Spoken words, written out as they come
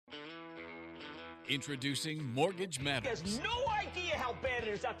Introducing Mortgage Matters. He has no idea how bad it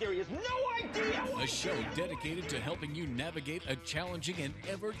is out there. He has no idea. A show dedicated to helping you navigate a challenging and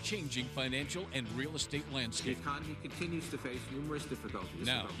ever-changing financial and real estate landscape. The economy continues to face numerous difficulties.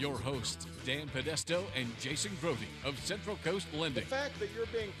 Now, your hosts, Dan Podesto and Jason Grody of Central Coast Lending. The fact that you're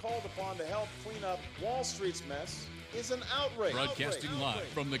being called upon to help clean up Wall Street's mess is an outrage. Broadcasting live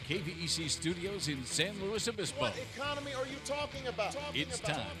from the KVEC studios in San Luis Obispo. What economy are you talking about? It's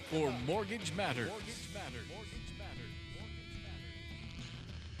time for Mortgage Matters.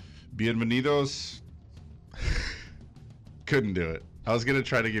 Bienvenidos. Couldn't do it. I was going to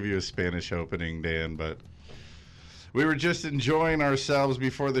try to give you a Spanish opening, Dan, but we were just enjoying ourselves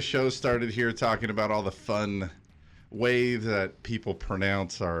before the show started here, talking about all the fun ways that people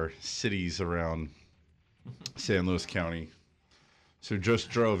pronounce our cities around San Luis County. So just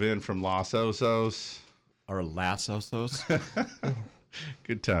drove in from Los Osos. Or Las Osos.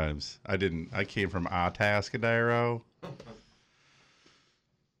 Good times. I came from Atascadero.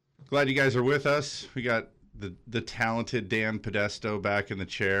 Glad you guys are with us. We got the talented Dan Podesto back in the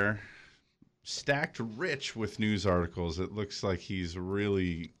chair. Stacked rich with news articles. It looks like he's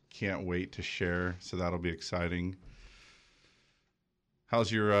really can't wait to share, so that'll be exciting.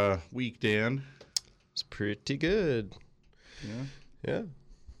 How's your week, Dan? It's pretty good. Yeah? Yeah.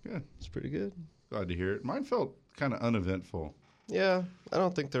 Good. It's pretty good. Glad to hear it. Mine felt kind of uneventful. Yeah. I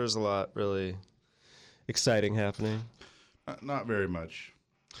don't think there was a lot really exciting happening. Not very much.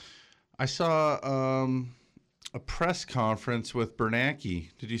 I saw a press conference with Bernanke.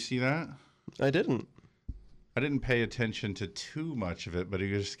 Did you see that? I didn't. I didn't pay attention to too much of it, but he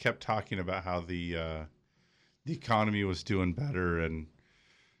just kept talking about how the economy was doing better and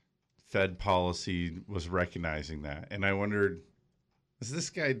Fed policy was recognizing that. And I wondered, is this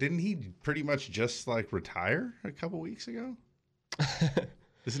guy, didn't he pretty much just like retire a couple weeks ago?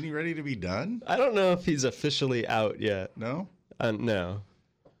 Isn't he ready to be done? I don't know if he's officially out yet. No? No.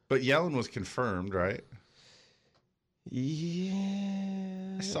 But Yellen was confirmed, right?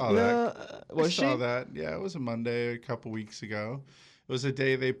 Yeah. I saw that. I saw that. Yeah, it was a Monday a couple weeks ago. It was a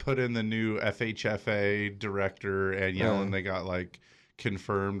day they put in the new FHFA director and Yellen. They got like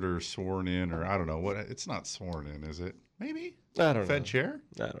confirmed or sworn in, or I don't know what. It's not sworn in, is it? Maybe. I don't know. Fed chair?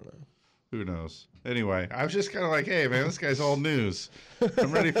 I don't know. Who knows? Anyway, I was just kind of like, hey, man, this guy's all news.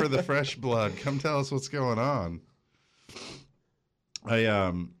 I'm ready for the fresh blood. Come tell us what's going on.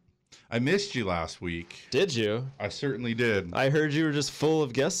 I missed you last week. Did you? I certainly did. I heard you were just full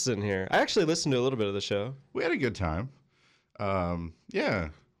of guests in here. I actually listened to a little bit of the show. We had a good time. Yeah.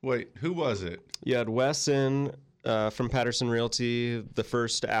 Wait, who was it? You had Wes in from Patterson Realty the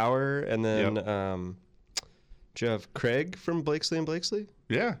first hour, and then did you have Craig from Blakesley and Blakesley?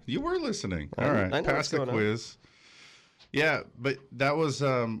 Yeah, you were listening. All right, I know pass the quiz. Yeah, but that was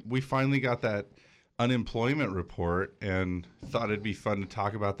we finally got that unemployment report and thought it'd be fun to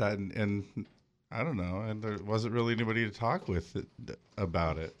talk about that, and I don't know, and there wasn't really anybody to talk with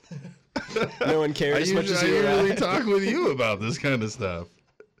about it. No one cared as much as you. I usually talk with you about this kind of stuff.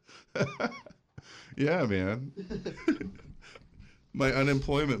 Yeah, man. My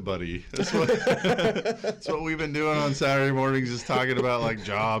unemployment buddy. That's what we've been doing on Saturday mornings, is talking about like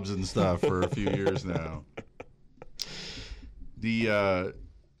jobs and stuff for a few years now.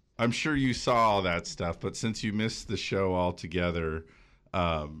 I'm sure you saw all that stuff, but since you missed the show altogether,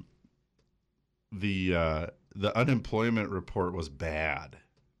 the unemployment report was bad.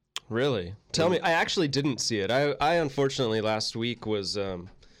 Really? Tell me. I actually didn't see it. I unfortunately last week was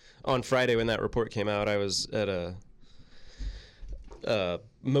on Friday when that report came out. I was at a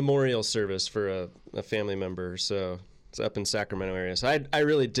memorial service for a family member, so it's up in Sacramento area. So I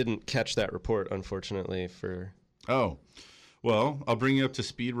really didn't catch that report, unfortunately. Oh, well, I'll bring you up to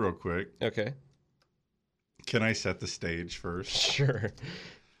speed real quick. Okay. Can I set the stage first? Sure.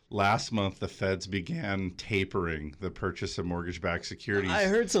 Last month, the feds began tapering the purchase of mortgage-backed securities. I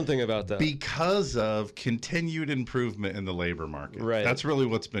heard something about that. Because of continued improvement in the labor market. Right. That's really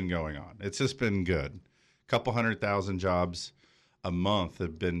what's been going on. It's just been good. A couple 100,000 jobs a month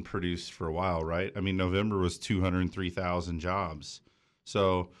have been produced for a while, right? I mean, November was 203,000 jobs.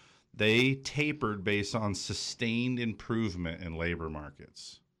 So they tapered based on sustained improvement in labor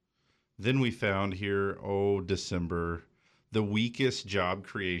markets. Then we found here, December, the weakest job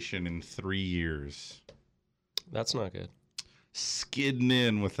creation in 3 years. That's not good. Skidding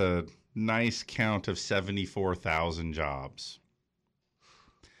in with a nice count of 74,000 jobs.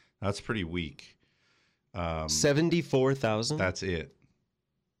 That's pretty weak. 74,000? That's it.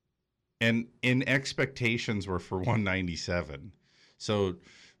 And expectations were for 197. So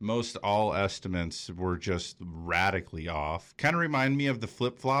most all estimates were just radically off. Kind of remind me of the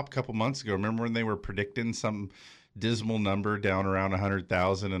flip-flop a couple months ago. Remember when they were predicting some dismal number down around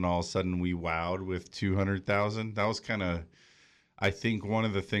 100,000 and all of a sudden we wowed with 200,000? That was kind of, I think, one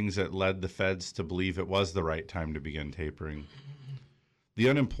of the things that led the feds to believe it was the right time to begin tapering. The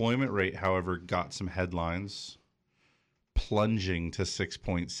unemployment rate, however, got some headlines, plunging to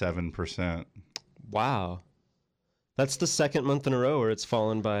 6.7%. Wow. That's the second month in a row where it's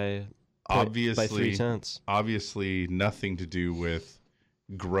fallen by 0.3. Obviously, nothing to do with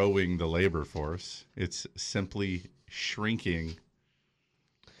growing the labor force. It's simply shrinking.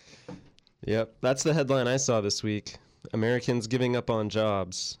 Yep, that's the headline I saw this week. Americans giving up on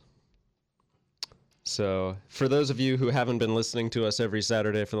jobs. So, for those of you who haven't been listening to us every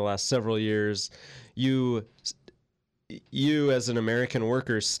Saturday for the last several years, you as an American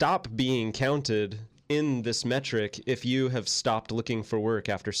worker, stop being counted in this metric if you have stopped looking for work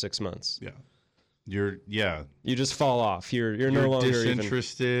after 6 months. Yeah. You just fall off. You're no longer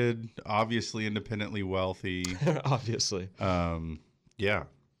disinterested, obviously independently wealthy. Obviously. Yeah.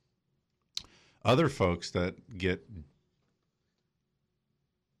 Other folks that get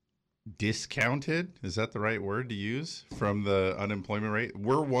discounted, is that the right word to use, from the unemployment rate,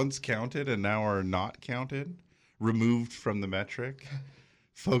 were once counted and now are not counted, removed from the metric.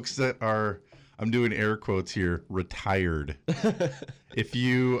 Folks that are, I'm doing air quotes here, retired. If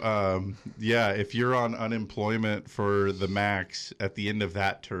you, if you're on unemployment for the max at the end of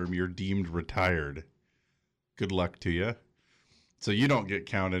that term, you're deemed retired. Good luck to you. So you don't get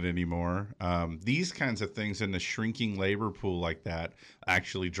counted anymore. These kinds of things in the shrinking labor pool like that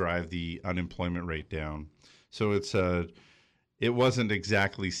actually drive the unemployment rate down. So it wasn't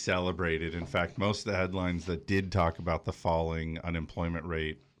exactly celebrated. In fact, most of the headlines that did talk about the falling unemployment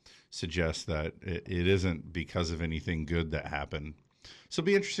rate suggest that it isn't because of anything good that happened. So it'll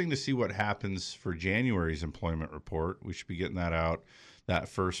be interesting to see what happens for January's employment report. We should be getting that out that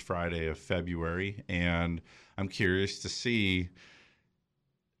first Friday of February. And I'm curious to see,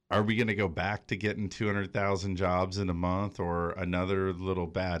 are we going to go back to getting 200,000 jobs in a month, or another little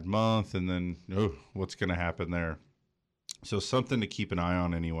bad month? And then, what's going to happen there? So something to keep an eye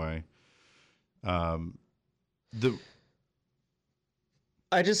on anyway.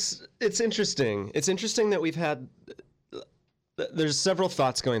 It's interesting. It's interesting that there's several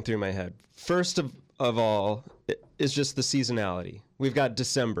thoughts going through my head. First of all is just the seasonality. We've got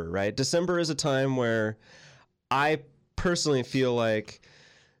December, right? December is a time where I personally feel like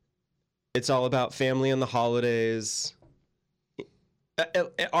it's all about family and the holidays.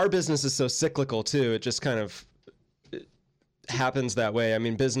 Our business is so cyclical too. It just kind of happens that way. I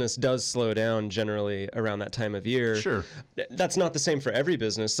mean, business does slow down generally around that time of year. Sure. That's not the same for every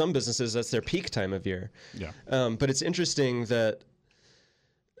business. Some businesses, that's their peak time of year. Yeah. But it's interesting that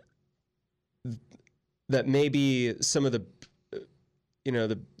maybe some of the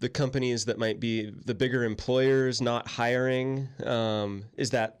companies that might be the bigger employers not hiring, is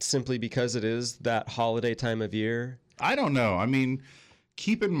that simply because it is that holiday time of year? I don't know. I mean,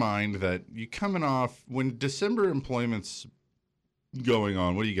 keep in mind that you coming off when December employment's going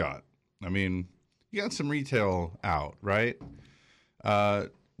on, what do you got? I mean, you got some retail out, right?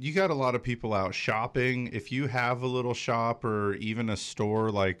 You got a lot of people out shopping. If you have a little shop or even a store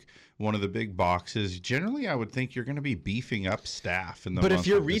like one of the big boxes, generally I would think you're going to be beefing up staff in the month. But if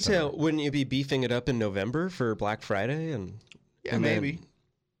you're of retail, December. wouldn't you be beefing it up in November for Black Friday? Maybe.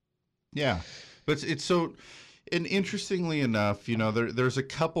 Yeah. But it's so, and interestingly enough, there's a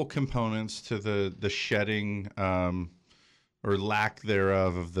couple components to the shedding or lack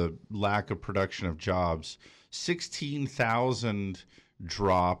thereof of the lack of production of jobs. 16,000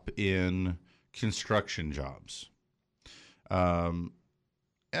 drop in construction jobs.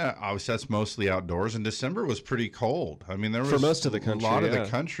 Obviously that's mostly outdoors, and December was pretty cold. I mean, there was for most of the country, a lot of the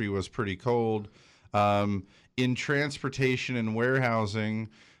country was pretty cold. In transportation and warehousing,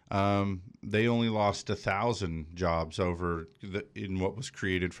 they only lost 1,000 jobs in what was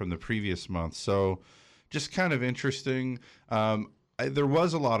created from the previous month. So just kind of interesting. There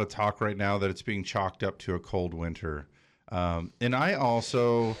was a lot of talk right now that it's being chalked up to a cold winter. And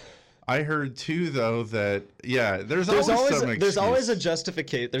I heard too, though, that there's always a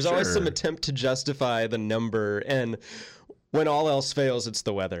justification. There's always some attempt to justify the number, and when all else fails, it's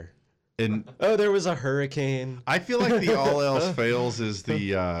the weather. And there was a hurricane. I feel like the all else fails is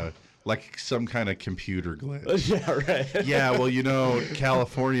the like some kind of computer glitch. Yeah, right. Yeah, well,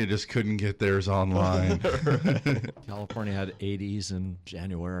 California just couldn't get theirs online. California had 80s in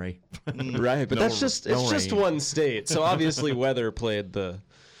January. Right, but it's just one state. So obviously weather played the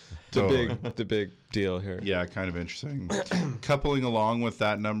the big deal here. Yeah, kind of interesting. Coupling along with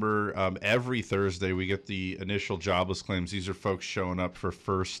that number, every Thursday we get the initial jobless claims. These are folks showing up for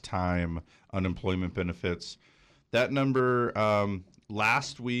first-time unemployment benefits. That number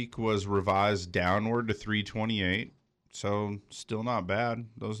last week was revised downward to 328, so still not bad.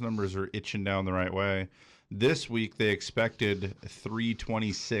 Those numbers are itching down the right way. This week they expected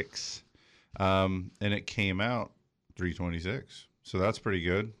 326, and it came out 326. So that's pretty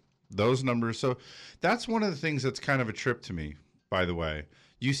good. Those numbers. So that's one of the things that's kind of a trip to me, by the way.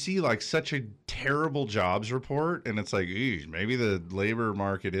 You see like such a terrible jobs report, and it's like, eesh, maybe the labor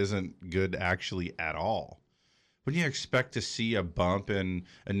market isn't good actually at all. Wouldn't you expect to see a bump in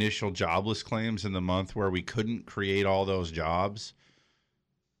initial jobless claims in the month where we couldn't create all those jobs?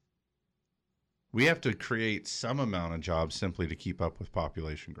 We have to create some amount of jobs simply to keep up with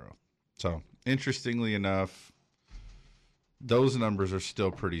population growth. So interestingly enough, those numbers are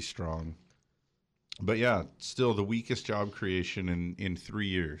still pretty strong. But yeah, still the weakest job creation in 3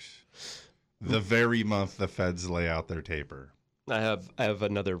 years. The very month the feds lay out their taper. I have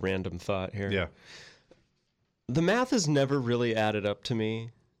another random thought here. Yeah. The math has never really added up to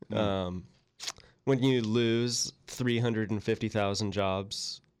me. When you lose 350,000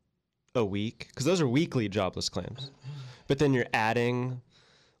 jobs a week, because those are weekly jobless claims, but then you're adding,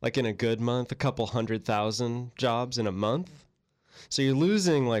 like in a good month, a couple 100,000 jobs in a month. So you're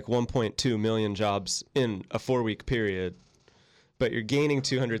losing like 1.2 million jobs in a 4-week period, but you're gaining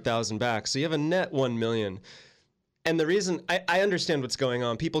 200,000 back. So you have a net 1 million. And the reason I understand what's going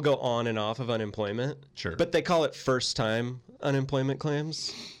on, people go on and off of unemployment. Sure. But they call it first time unemployment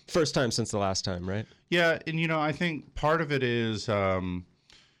claims. First time since the last time, right? Yeah. And, I think part of it is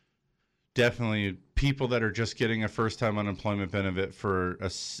definitely people that are just getting a first time unemployment benefit for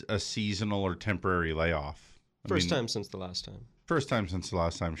a seasonal or temporary layoff. First time since the last time. First time since the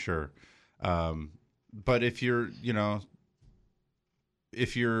last time, sure. But if you're,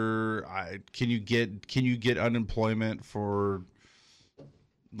 can you get unemployment for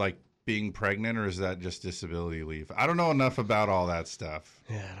like being pregnant, or is that just disability leave? I don't know enough about all that stuff.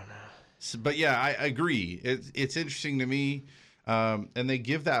 Yeah, I don't know. So, but yeah, I agree. It's interesting to me. And they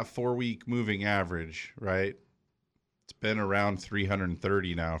give that 4-week moving average, right? It's been around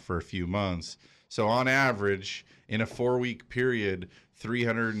 330 now for a few months. So on average, in a 4-week period,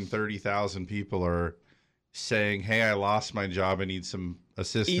 330,000 people are saying, hey, I lost my job. I need some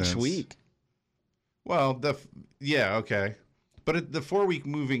assistance. Each week. Well, okay. But the 4-week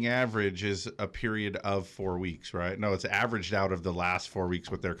moving average is a period of 4 weeks, right? No, it's averaged out of the last 4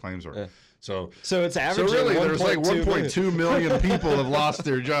 weeks what their claims were. So it's averaging. So really, there's like 1.2 million people have lost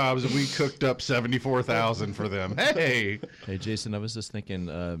their jobs, and we cooked up 74,000 for them. Hey, Jason, I was just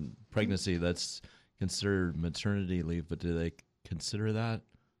thinking, pregnancy, that's considered maternity leave, but do they consider that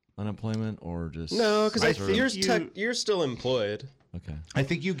unemployment or just? No, because you're still employed. Okay. I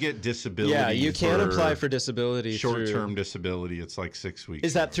think you get disability. Yeah, you can apply for disability. Short-term disability. It's like 6 weeks.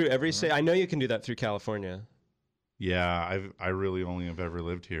 Is that through every state? I know you can do that through California. Yeah, I really only have ever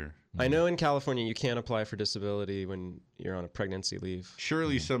lived here. I know in California you can't apply for disability when you're on a pregnancy leave.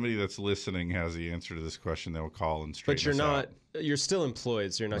 Surely somebody that's listening has the answer to this question. They'll call and straighten us out. But you're still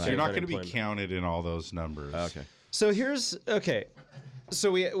employed, so you're not. So getting you're not going to be unemployment. counted in all those numbers. Okay. So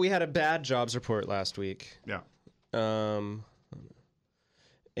So we had a bad jobs report last week. Yeah.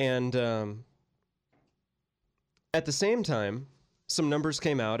 At the same time, some numbers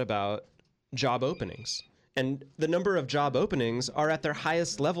came out about job openings. And the number of job openings are at their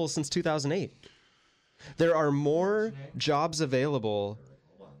highest level since 2008. There are more jobs available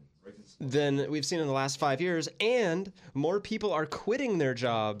than we've seen in the last 5 years, and more people are quitting their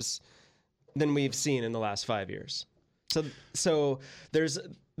jobs than we've seen in the last 5 years. So there's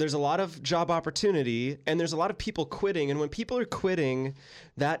a lot of job opportunity, and there's a lot of people quitting. And when people are quitting,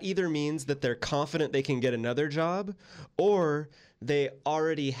 that either means that they're confident they can get another job, or they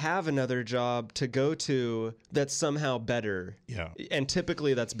already have another job to go to that's somehow better. Yeah. And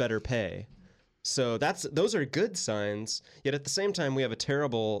typically that's better pay. So those are good signs. Yet at the same time, we have a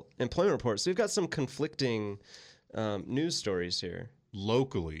terrible employment report. So we've got some conflicting news stories here.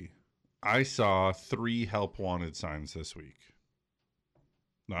 Locally, I saw 3 help wanted signs this week.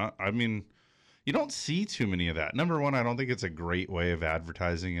 You don't see too many of that. Number one, I don't think it's a great way of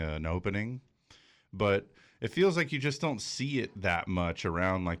advertising an opening, but it feels like you just don't see it that much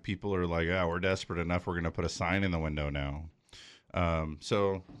around. Like people are like, we're desperate enough, we're going to put a sign in the window now.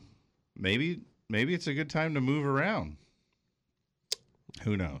 So maybe it's a good time to move around.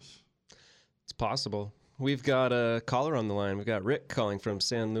 Who knows? It's possible. We've got a caller on the line. We've got Rick calling from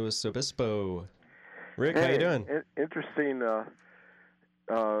San Luis Obispo. Rick, how you doing? Interesting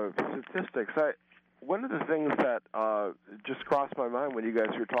statistics, one of the things that just crossed my mind when you guys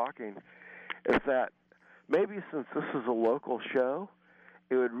were talking is that maybe since this is a local show,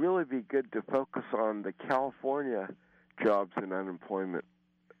 it would really be good to focus on the California jobs and unemployment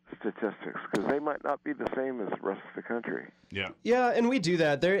statistics, because they might not be the same as the rest of the country. Yeah, and we do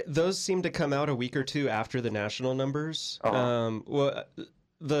that. Those seem to come out a week or two after the national numbers. Well,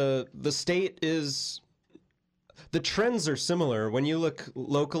 the state is... The trends are similar. When you look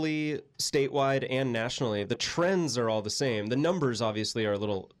locally, statewide, and nationally, the trends are all the same. The numbers obviously are a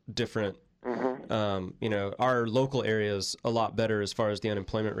little different. Our local area is a lot better as far as the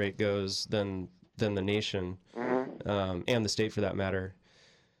unemployment rate goes than the nation, and the state for that matter.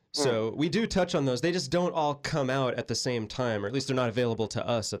 So we do touch on those. They just don't all come out at the same time, or at least they're not available to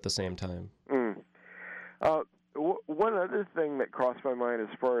us at the same time. One other thing that crossed my mind as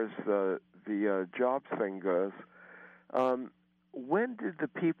far as the jobs thing goes, when did the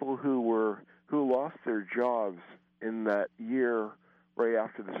people who lost their jobs in that year right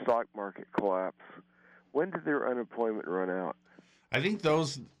after the stock market collapse, when did their unemployment run out? I think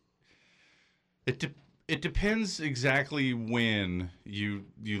it depends exactly when you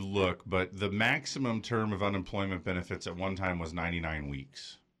look, but the maximum term of unemployment benefits at one time was 99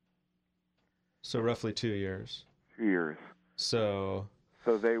 weeks. So roughly 2 years. 2 years. So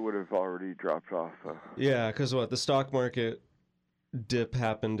they would have already dropped off. Yeah, because the stock market dip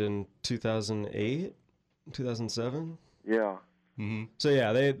happened in 2008, 2007? Yeah. Mm-hmm. So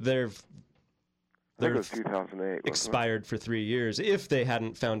yeah, they're 2008 expired for 3 years if they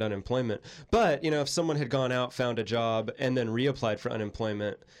hadn't found unemployment. But if someone had gone out, found a job, and then reapplied for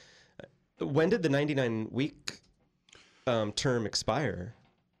unemployment, when did the 99-week term expire?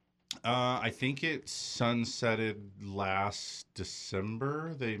 I think it sunsetted last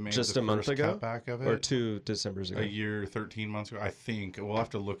December. They made just the a month first ago, cutback of it, or 2 Decembers ago. A year, 13 months ago. I think we'll have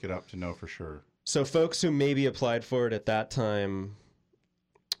to look it up to know for sure. So folks who maybe applied for it at that time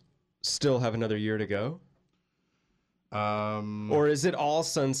still have another year to go? Or is it all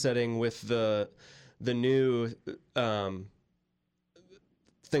sunsetting with the new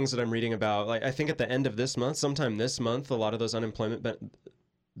things that I'm reading about? Like, I think at the end of this month, sometime this month, a lot of those unemployment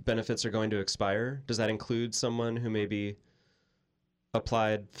benefits are going to expire. Does that include someone who maybe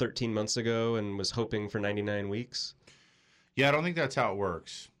applied 13 months ago and was hoping for 99 weeks? Yeah, I don't think that's how it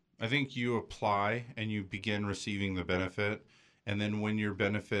works. I think you apply and you begin receiving the benefit, and then when your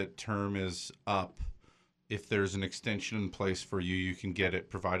benefit term is up, if there's an extension in place for you, you can get it,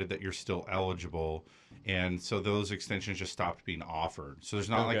 provided that you're still eligible. And so those extensions just stopped being offered. So there's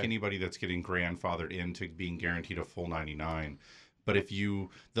not like anybody that's getting grandfathered into being guaranteed a full 99. But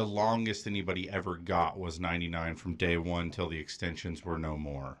the longest anybody ever got was 99 from day one till the extensions were no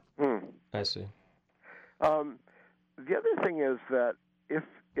more. I see. The other thing is that if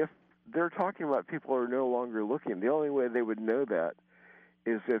they're talking about people who are no longer looking, the only way they would know that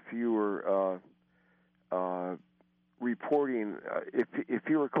is if you were reporting, if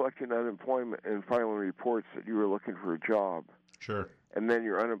you were collecting unemployment and filing reports that you were looking for a job. Sure. And then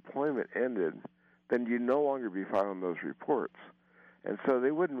your unemployment ended, then you'd no longer be filing those reports. And so they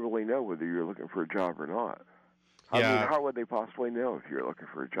wouldn't really know whether you're looking for a job or not. I mean, how would they possibly know if you're looking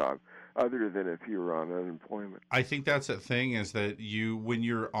for a job, other than if you were on unemployment? I think that's the thing, is that when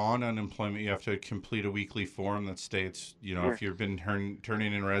you're on unemployment, you have to complete a weekly form that states, if you've been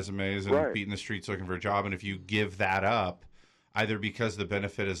turning in resumes and beating the streets looking for a job, and if you give that up, either because the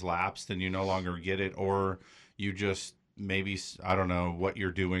benefit has lapsed and you no longer get it, or you just maybe, I don't know what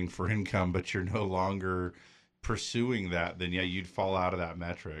you're doing for income, but you're no longer pursuing that, then you'd fall out of that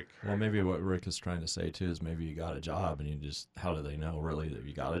metric. Well, maybe what Rick is trying to say too is maybe you got a job and how do they know really that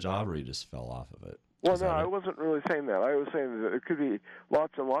you got a job, or you just fell off of it? Well, no, I wasn't really saying that. I was saying that there could be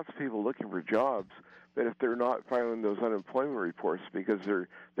lots and lots of people looking for jobs, but if they're not filing those unemployment reports because they're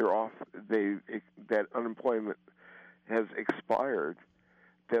off, that unemployment has expired,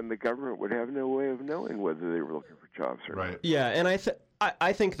 then the government would have no way of knowing whether they were looking for jobs or not. Yeah, and I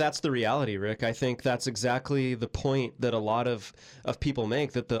think that's the reality, Rick. I think that's exactly the point that a lot of people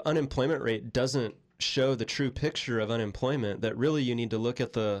make, that the unemployment rate doesn't show the true picture of unemployment, that really you need to look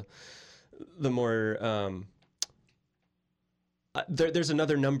at the more there's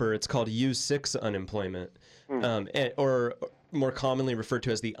another number. It's called U6 unemployment, or more commonly referred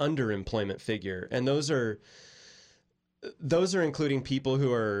to as the underemployment figure. And those are including people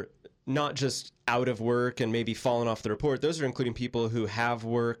who are not just out of work and maybe fallen off the report. Those are including people who have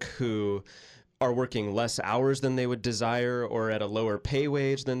work, who are working less hours than they would desire, or at a lower pay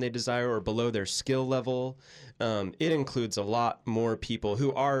wage than they desire, or below their skill level. It includes a lot more people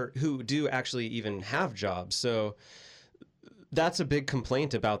who do actually even have jobs. So that's a big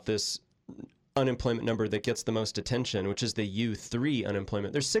complaint about this unemployment number that gets the most attention, which is the U3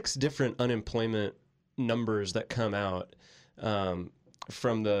 unemployment. There's 6 different unemployment numbers that come out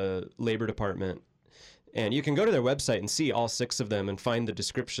from the Labor Department. And you can go to their website and see all 6 of them and find the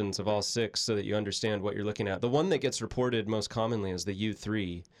descriptions of all 6 so that you understand what you're looking at. The one that gets reported most commonly is the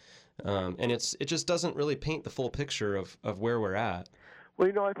U3. And it just doesn't really paint the full picture of where we're at.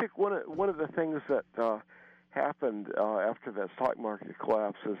 Well, I think one of the things that happened after that stock market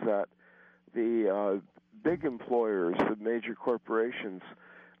collapse is that the big employers, the major corporations,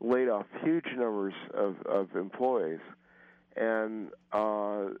 laid off huge numbers of employees. And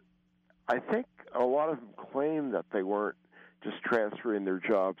I think a lot of them claimed that they weren't just transferring their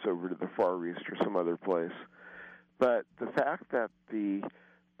jobs over to the Far East or some other place. But the fact that the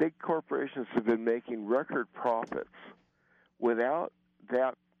big corporations have been making record profits without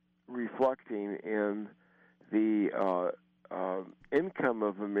that reflecting in the income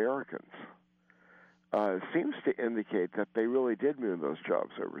of Americans seems to indicate that they really did move those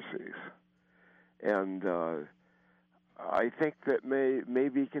jobs overseas. And I think that may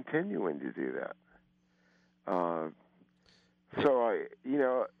be continuing to do that.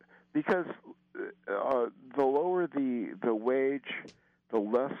 Because the lower the wage, the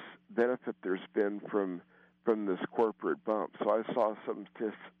less benefit there's been from this corporate bump. So I saw some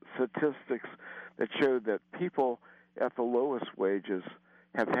statistics that showed that people at the lowest wages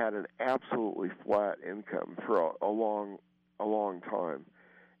have had an absolutely flat income for a long time,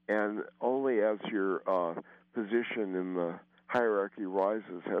 and only as your position in the hierarchy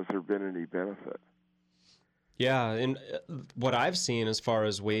rises has there been any benefit. Yeah, and what I've seen as far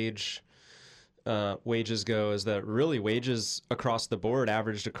as wages go is that really wages across the board,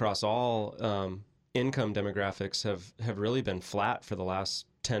 averaged across all income demographics, have really been flat for the last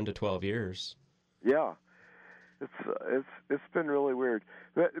 10 to 12 years. Yeah, it's been really weird.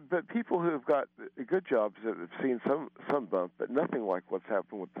 But people who have got good jobs have seen some bump, but nothing like what's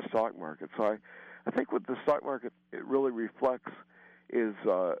happened with the stock market. So I think what the stock market it really reflects is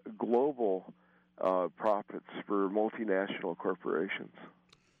global profits for multinational corporations.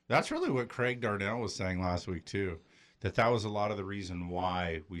 That's really what Craig Darnell was saying last week too, that was a lot of the reason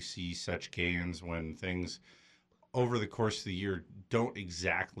why we see such gains when things over the course of the year don't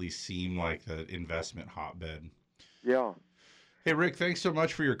exactly seem like the investment hotbed. Yeah. Hey, Rick, thanks so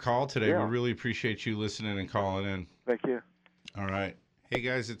much for your call today. Yeah. We really appreciate you listening and calling in. Thank you. All right. Hey,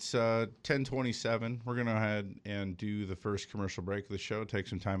 guys, it's 10:27. We're going to go ahead and do the first commercial break of the show, take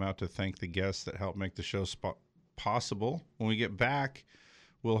some time out to thank the guests that helped make the show possible. When we get back,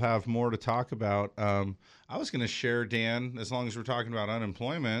 we'll have more to talk about. I was going to share, Dan, as long as we're talking about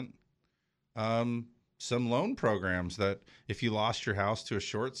unemployment, some loan programs that if you lost your house to a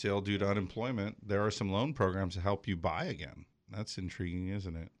short sale due to unemployment, there are some loan programs to help you buy again. That's intriguing,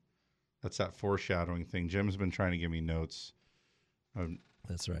 isn't it? That's that foreshadowing thing. Jim's been trying to give me notes.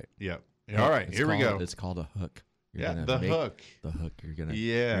 That's right. Yeah. All right, here we go. It's called a hook. The hook. The hook.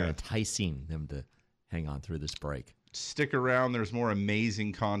 You're enticing them to hang on through this break. Stick around. There's more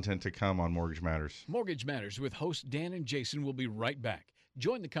amazing content to come on Mortgage Matters. Mortgage Matters with hosts Dan and Jason will be right back.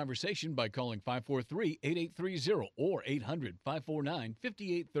 Join the conversation by calling 543-8830 or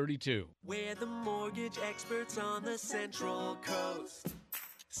 800-549-5832. We're the mortgage experts on the Central Coast.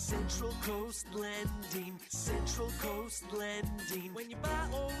 Central Coast Lending, Central Coast Lending. When you buy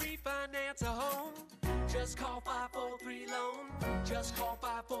or refinance a home, just call 543-LOAN. Just call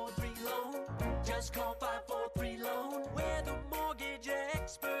 543-LOAN. Just call 543-LOAN. We're the mortgage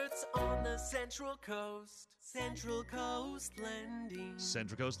experts on the Central Coast. Central Coast Lending.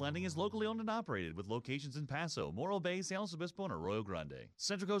 Central Coast Lending is locally owned and operated with locations in Paso, Morro Bay, San Luis Obispo, and Arroyo Grande.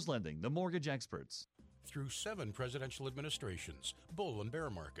 Central Coast Lending, the mortgage experts. Through 7 presidential administrations, bull and bear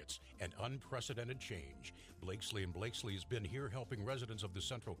markets, and unprecedented change, Blakesley & Blakesley has been here helping residents of the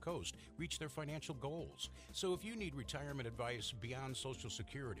Central Coast reach their financial goals. So if you need retirement advice beyond Social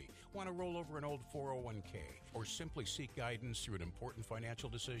Security, want to roll over an old 401k, or simply seek guidance through an important financial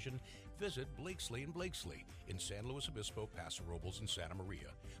decision, visit Blakesley & Blakesley in San Luis Obispo, Paso Robles, and Santa Maria.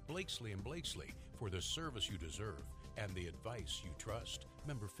 Blakesley & Blakesley for the service you deserve and the advice you trust.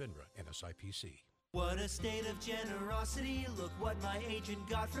 Member FINRA and SIPC. What a state of generosity, look what my agent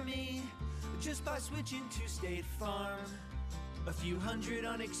got for me, just by switching to State Farm. A few hundred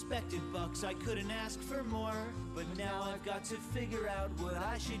unexpected bucks, I couldn't ask for more, but now I've got to figure out what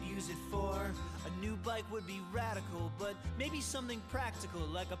I should use it for. A new bike would be radical, but maybe something practical,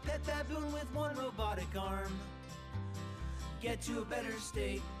 like a pet baboon with one robotic arm. Get to a better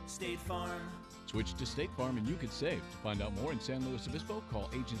state, State Farm. Switch to State Farm and you could save. To find out more in San Luis Obispo, call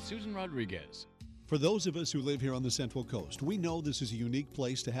Agent Susan Rodriguez. For those of us who live here on the Central Coast, we know this is a unique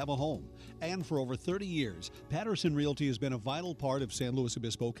place to have a home. And for over 30 years, Patterson Realty has been a vital part of San Luis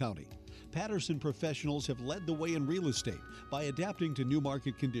Obispo County. Patterson professionals have led the way in real estate by adapting to new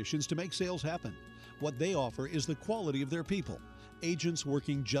market conditions to make sales happen. What they offer is the quality of their people, agents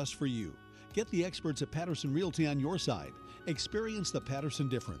working just for you. Get the experts at Patterson Realty on your side. Experience the Patterson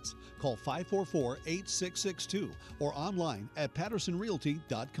difference. Call 544-8662 or online at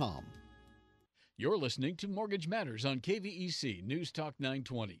pattersonrealty.com. You're listening to Mortgage Matters on KVEC News Talk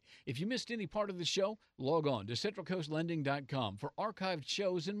 920. If you missed any part of the show, log on to centralcoastlending.com for archived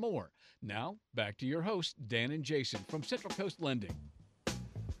shows and more. Now, back to your hosts, Dan and Jason from Central Coast Lending.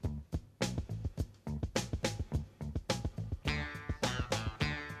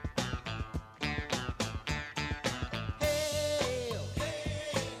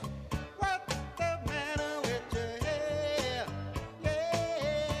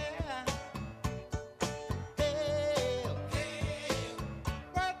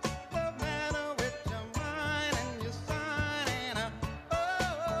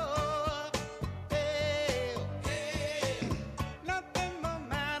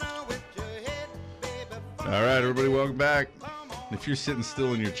 All right, everybody, welcome back. If you're sitting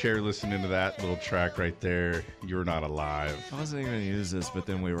still in your chair listening to that little track right there, you're not alive. I wasn't even going to use this, but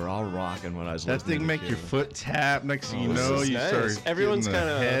then we were all rocking when I was That listening thing to make Q. your foot tap. Next thing you This know, is you nice. start Everyone's getting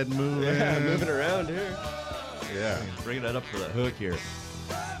the kinda- head moving. Yeah, moving around here. Yeah. Bringing it up for the hook here.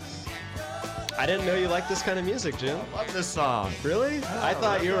 I didn't know you liked this kind of music, Jim. I love this song. Really? I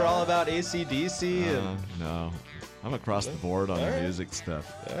thought you were all about AC/DC and... No. I'm across the board on All the right. music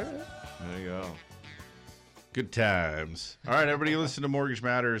stuff. All right. There you go. Good times. All right, everybody, listen to Mortgage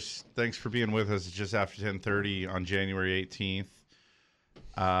Matters. Thanks for being with us. It's just after 10:30 on January 18th.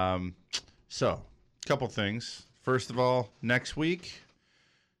 So, a couple things. First of all, next week,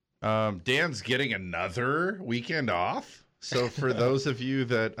 Dan's getting another weekend off. So for those of you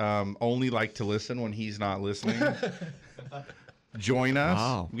that only like to listen when he's not listening, join us.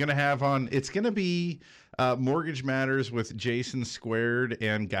 Wow. I'm going to have on, it's going to be Mortgage Matters with Jason Squared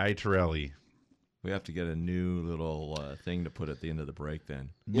and Guy Torelli. We have to get a new little thing to put at the end of the break then.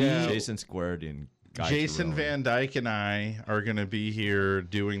 Yeah. Jason Squared and Guy Jason Torelli. Van Dyke and I are going to be here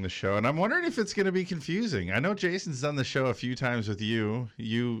doing the show, and I'm wondering if it's going to be confusing. I know Jason's done the show a few times with you.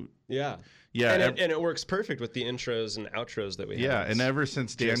 Yeah. Yeah, And it works perfect with the intros and outros that we have. Yeah, and ever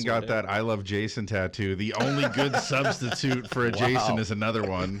since Dan Jason got did. that I Love Jason tattoo, the only good substitute for a Jason is another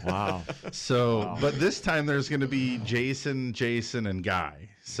one. Wow. So, but this time there's going to be Jason, and Guy.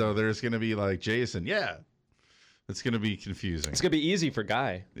 So there's going to be like Jason. Yeah. It's going to be confusing. It's going to be easy for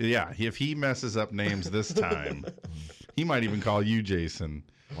Guy. Yeah, if he messes up names this time, he might even call you Jason.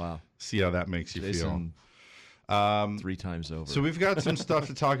 Wow. See how that makes you Jason, feel. 3 times over. So we've got some stuff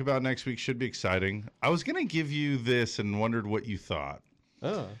to talk about next week. Should be exciting. I was going to give you this and wondered what you thought.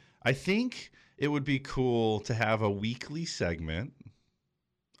 Oh. I think it would be cool to have a weekly segment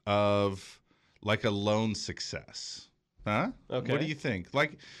of like a loan success. Huh? Okay. What do you think?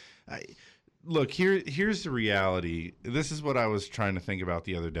 Like, look, here's the reality. This is what I was trying to think about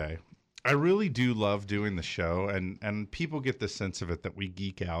the other day. I really do love doing the show, and people get the sense of it that we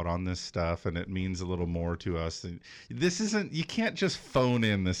geek out on this stuff, and it means a little more to us. This isn't, you can't just phone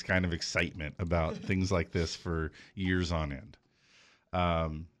in this kind of excitement about things like this for years on end.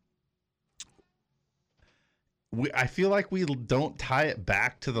 I feel like we don't tie it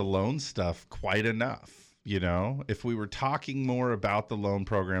back to the loan stuff quite enough. You know, if we were talking more about the loan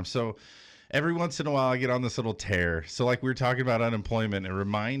program. So every once in a while I get on this little tear. So like we were talking about unemployment, it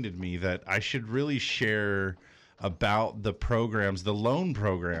reminded me that I should really share about the programs, the loan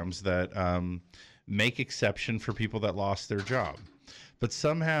programs that make exception for people that lost their job. But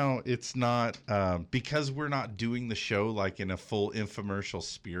somehow it's not, because we're not doing the show like in a full infomercial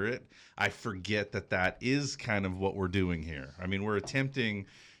spirit, I forget that is kind of what we're doing here. I mean, we're attempting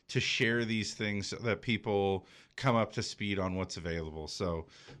to share these things so that people come up to speed on what's available. So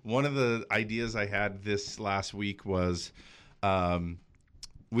one of the ideas I had this last week was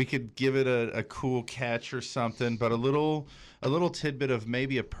we could give it a cool catch or something, but a little tidbit of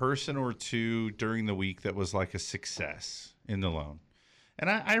maybe a person or two during the week that was like a success in the loan. And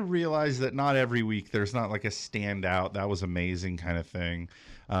I realize that not every week there's not like a standout, that was amazing kind of thing.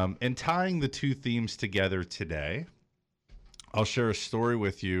 And tying the two themes together today, I'll share a story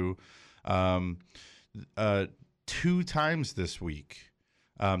with you 2 times this week.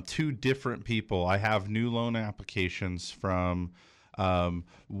 2 different people. I have new loan applications from,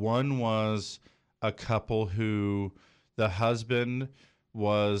 one was a couple who the husband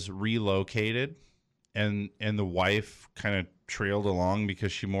was relocated the wife kind of trailed along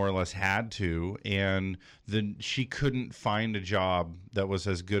because she more or less had to, and then she couldn't find a job that was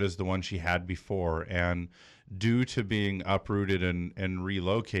as good as the one she had before. And due to being uprooted and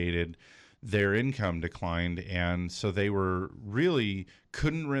relocated, their income declined, and so they were really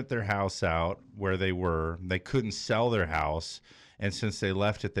couldn't rent their house out where they were. They couldn't sell their house, and since they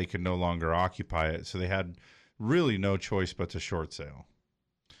left it, they could no longer occupy it. So they had really no choice but to short sale.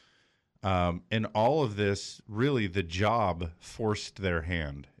 And all of this, really, the job forced their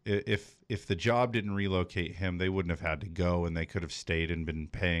hand. If the job didn't relocate him, they wouldn't have had to go, and they could have stayed and been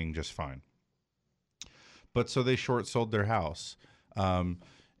paying just fine. But so they short sold their house.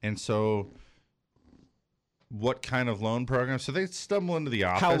 And so what kind of loan program? So they stumbled into the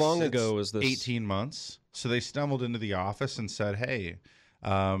office. How long ago was this? 18 months. So they stumbled into the office and said, hey,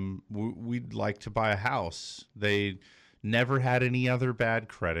 we'd like to buy a house. They never had any other bad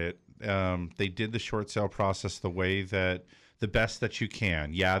credit. They did the short sale process the best that you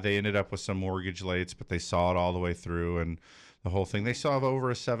can. Yeah, they ended up with some mortgage lates, but they saw it all the way through and the whole thing. They still have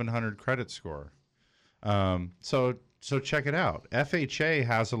over a 700 credit score. So check it out. FHA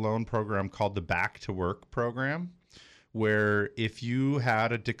has a loan program called the Back to Work program, where if you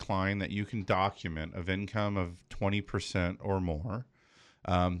had a decline that you can document of income of 20% or more,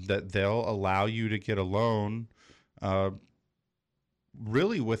 that they'll allow you to get a loan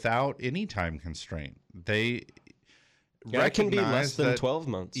really without any time constraint. It can be less than 12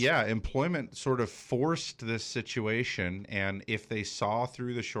 months. Yeah, employment sort of forced this situation, and if they saw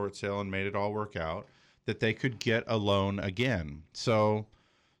through the short sale and made it all work out, that they could get a loan again. So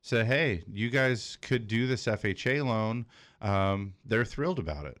say, hey, you guys could do this FHA loan. They're thrilled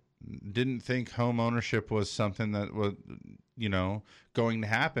about it. Didn't think home ownership was something that was, going to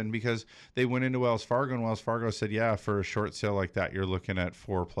happen, because they went into Wells Fargo, and Wells Fargo said, yeah, for a short sale like that, you're looking at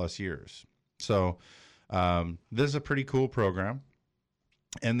 4+ years. So this is a pretty cool program.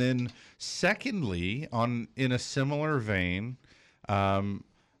 And then secondly, in a similar vein,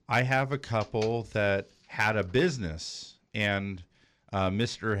 I have a couple that had a business, and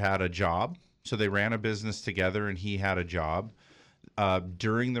Mr. had a job. So they ran a business together, and he had a job.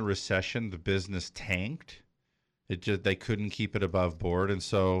 During the recession, the business tanked. They couldn't keep it above board. And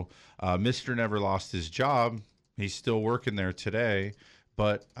so Mr. never lost his job. He's still working there today.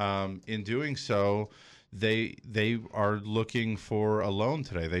 But in doing so, they are looking for a loan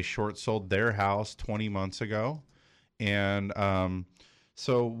today. They short sold their house 20 months ago. And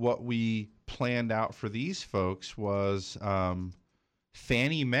so what we planned out for these folks was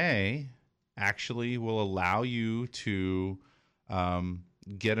Fannie Mae actually will allow you to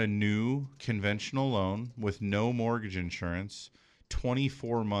get a new conventional loan with no mortgage insurance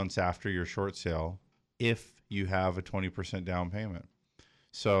 24 months after your short sale if you have a 20% down payment.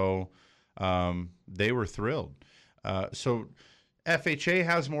 So they were thrilled. So FHA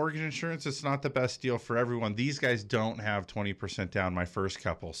has mortgage insurance. It's not the best deal for everyone. These guys don't have 20% down, my first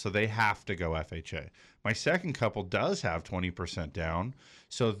couple, so they have to go FHA. My second couple does have 20% down,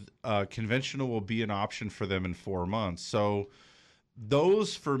 so conventional will be an option for them in 4 months. So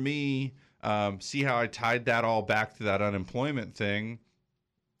those, for me, see how I tied that all back to that unemployment thing?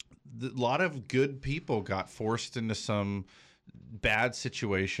 A lot of good people got forced into some bad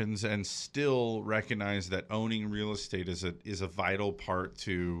situations and still recognize that owning real estate is a vital part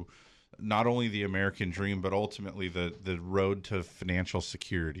to not only the American dream, but ultimately the road to financial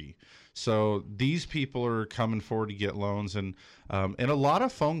security. So these people are coming forward to get loans, and a lot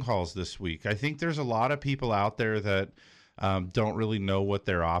of phone calls this week. I think there's a lot of people out there that don't really know what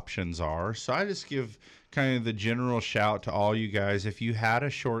their options are. So I just give kind of the general shout to all you guys. If you had a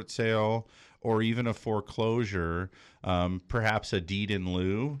short sale or even a foreclosure, perhaps a deed in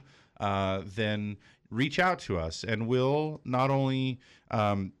lieu, then reach out to us, and we'll not only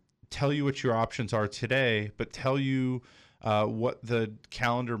tell you what your options are today, but tell you what the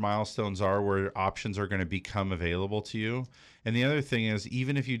calendar milestones are where options are going to become available to you. And the other thing is,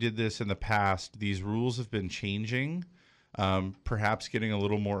 even if you did this in the past, these rules have been changing, perhaps getting a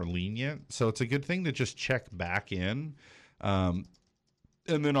little more lenient. So it's a good thing to just check back in.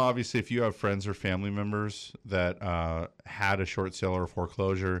 And then obviously, if you have friends or family members that had a short sale or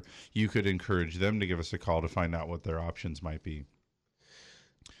foreclosure, you could encourage them to give us a call to find out what their options might be.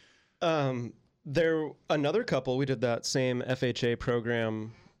 Another couple, we did that same FHA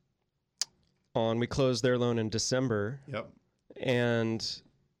program on. We closed their loan in December. Yep. And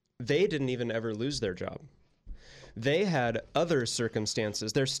they didn't even ever lose their job. They had other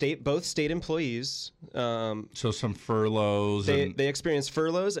circumstances. They're both state employees. So some furloughs. They experienced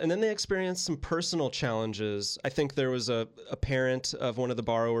furloughs, and then they experienced some personal challenges. I think there was a parent of one of the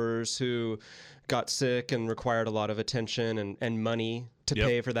borrowers who got sick and required a lot of attention and money to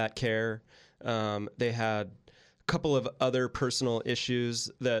pay for that care. They had a couple of other personal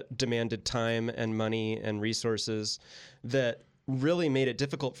issues that demanded time and money and resources that really made it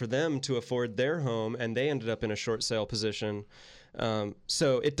difficult for them to afford their home, and they ended up in a short sale position.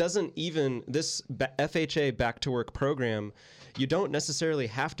 So it doesn't even, this FHA Back to Work program, you don't necessarily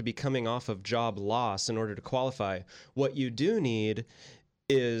have to be coming off of job loss in order to qualify. What you do need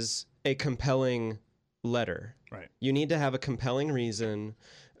is a compelling letter. Right. You need to have a compelling reason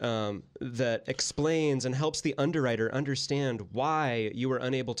that explains and helps the underwriter understand why you were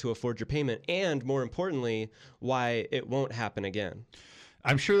unable to afford your payment, and more importantly, why it won't happen again.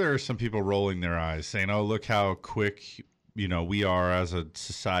 I'm sure there are some people rolling their eyes saying, oh, look how quick, we are as a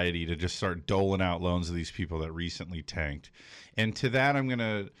society to just start doling out loans to these people that recently tanked. And to that,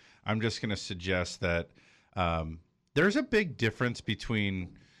 I'm just gonna suggest that there's a big difference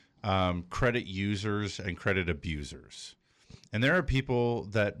between credit users and credit abusers. And there are people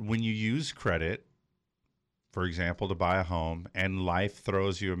that when you use credit, for example, to buy a home, and life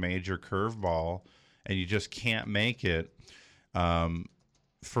throws you a major curveball and you just can't make it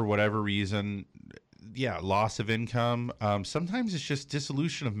for whatever reason, loss of income. Sometimes it's just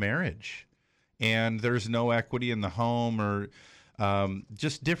dissolution of marriage and there's no equity in the home, or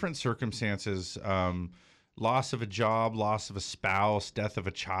just different circumstances. Loss of a job, loss of a spouse, death of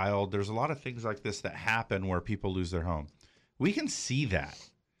a child. There's a lot of things like this that happen where people lose their home. We can see that.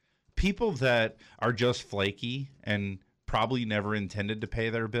 People that are just flaky and probably never intended to pay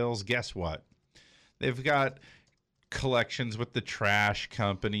their bills, guess what? They've got collections with the trash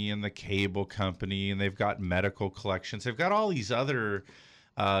company and the cable company, and they've got medical collections. They've got all these other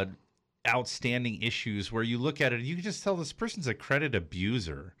outstanding issues where you look at it and you can just tell this person's a credit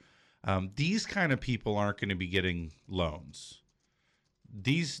abuser. These kind of people aren't going to be getting loans.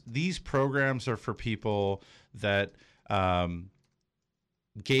 These programs are for people that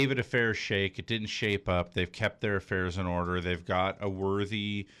gave it a fair shake. It didn't shape up. They've kept their affairs in order. They've got a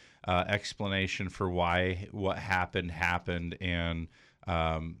worthy explanation for why what happened, and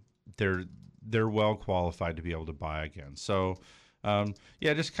they're well qualified to be able to buy again. So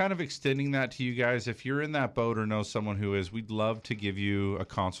just kind of extending that to you guys. If you're in that boat or know someone who is, we'd love to give you a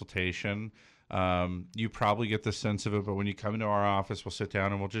consultation. You probably get the sense of it, but when you come into our office, we'll sit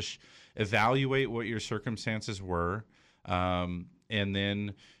down and we'll just evaluate what your circumstances were, and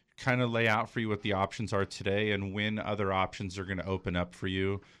then kind of lay out for you what the options are today and when other options are going to open up for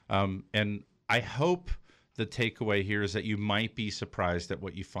you. And I hope the takeaway here is that you might be surprised at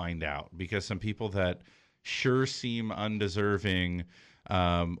what you find out, because some people that sure seem undeserving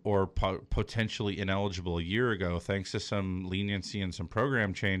or potentially ineligible a year ago, thanks to some leniency and some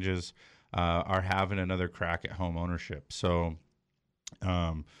program changes, are having another crack at home ownership. So,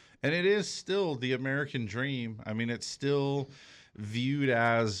 and it is still the American dream. I mean, it's still viewed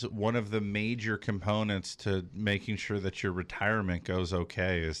as one of the major components to making sure that your retirement goes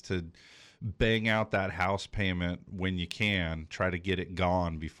okay, is to bang out that house payment when you can, try to get it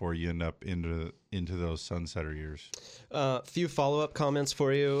gone before you end up into those sunsetter years. A few follow-up comments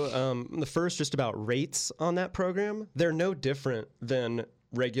for you. The first, just about rates on that program. They're no different than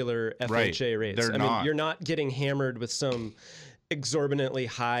regular FHA rates. They're not. Mean, you're not getting hammered with some exorbitantly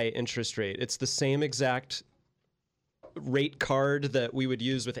high interest rate. It's the same exact rate card that we would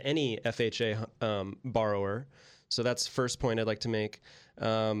use with any FHA borrower. So that's the first point I'd like to make.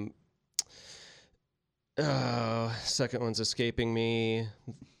 Second one's escaping me.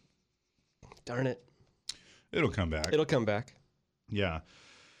 Darn it. It'll come back. It'll come back. Yeah.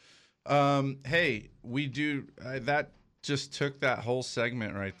 Hey, we do that. Just took that whole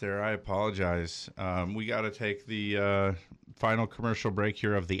segment right there. I apologize. We got to take the final commercial break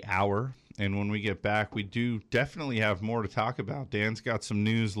here of the hour. And when we get back, we do definitely have more to talk about. Dan's got some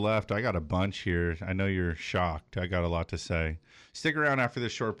news left. I got a bunch here. I know you're shocked. I got a lot to say. Stick around after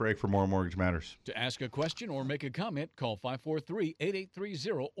this short break for more Mortgage Matters. To ask a question or make a comment, call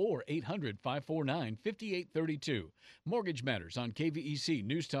 543-8830 or 800-549-5832. Mortgage Matters on KVEC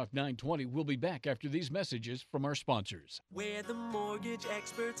News Talk 920. We'll be back after these messages from our sponsors. We're the mortgage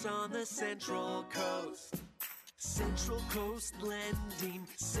experts on the Central Coast. Central Coast Lending,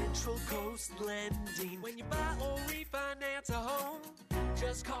 Central Coast Lending. When you buy or refinance a home,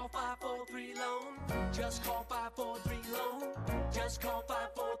 just call 543-LOAN. Just call 543-LOAN. Just call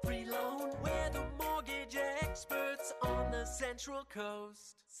 543-LOAN. We're the mortgage experts on the Central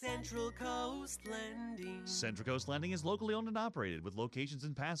Coast. Central Coast Lending. Central Coast Lending is locally owned and operated with locations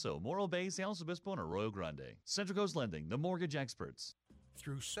in Paso, Morro Bay, San Luis Obispo, and Arroyo Grande. Central Coast Lending, the mortgage experts.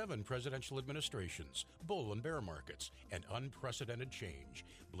 Through 7 presidential administrations, bull and bear markets, and unprecedented change,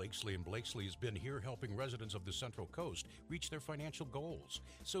 Blakesley & Blakesley has been here helping residents of the Central Coast reach their financial goals.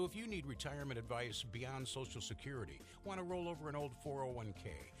 So if you need retirement advice beyond Social Security, want to roll over an old 401k,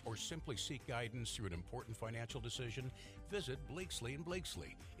 or simply seek guidance through an important financial decision, visit Blakesley &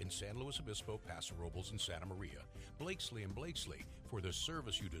 Blakesley in San Luis Obispo, Paso Robles, and Santa Maria. Blakesley & Blakesley for the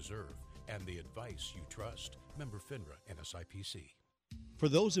service you deserve and the advice you trust. Member FINRA and SIPC. For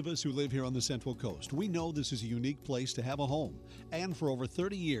those of us who live here on the Central Coast, we know this is a unique place to have a home. And for over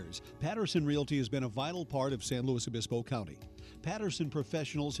 30 years, Patterson Realty has been a vital part of San Luis Obispo County. Patterson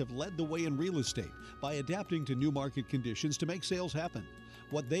professionals have led the way in real estate by adapting to new market conditions to make sales happen.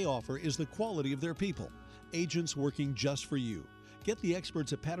 What they offer is the quality of their people, agents working just for you. Get the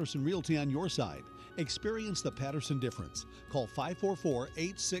experts at Patterson Realty on your side. Experience the Patterson difference. Call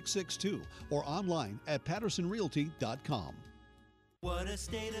 544-8662 or online at pattersonrealty.com. What a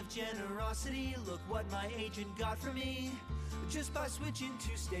state of generosity, look what my agent got for me, just by switching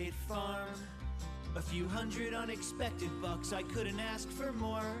to State Farm. A few hundred unexpected bucks, I couldn't ask for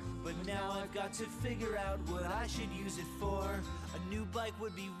more, but now I've got to figure out what I should use it for. A new bike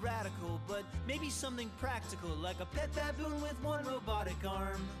would be radical, but maybe something practical, like a pet baboon with one robotic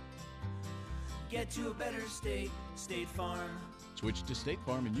arm. Get to a better state, State Farm. Switch to State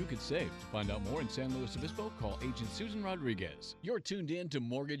Farm and you could save. To find out more in San Luis Obispo, call Agent Susan Rodriguez. You're tuned in to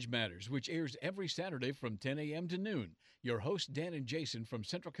Mortgage Matters, which airs every Saturday from 10 a.m. to noon. Your hosts, Dan and Jason from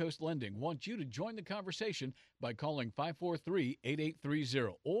Central Coast Lending, want you to join the conversation by calling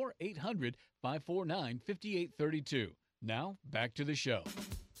 543-8830 or 800-549-5832. Now, back to the show.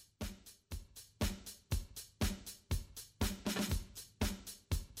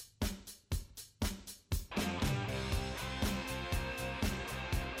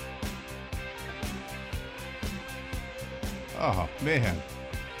 Oh, man.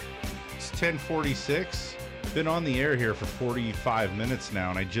 It's 10:46. Been on the air here for 45 minutes now,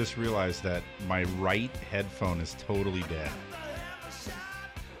 and I just realized that my right headphone is totally dead.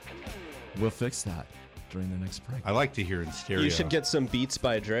 We'll fix that during the next break. I like to hear in stereo. You should get some Beats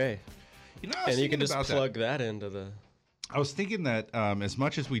by Dre. And you can just plug that into the... I was thinking that as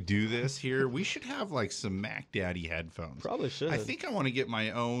much as we do this here, we should have like some Mac Daddy headphones. Probably should. I think I want to get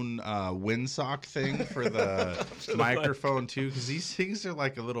my own windsock thing for the microphone too, because these things are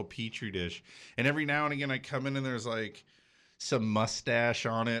like a little petri dish. And every now and again, I come in and there's like some mustache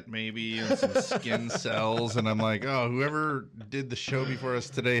on it, maybe, and some skin cells, and I'm like, oh, whoever did the show before us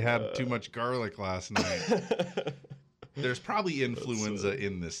today had too much garlic last night. There's probably influenza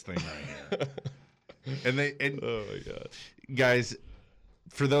in this thing right here. And oh my god, guys,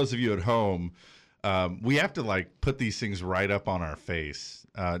 for those of you at home, we have to like put these things right up on our face.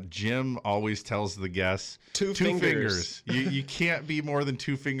 Jim always tells the guests two fingers. You can't be more than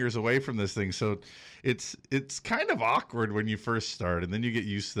 2 fingers away from this thing. So it's kind of awkward when you first start, and then you get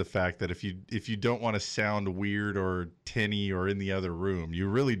used to the fact that if you don't want to sound weird or tinny or in the other room, you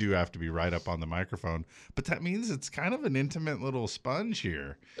really do have to be right up on the microphone. But that means it's kind of an intimate little sponge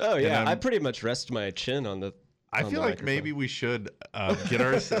here. Oh yeah, I pretty much rest my chin on the. I feel like maybe we should get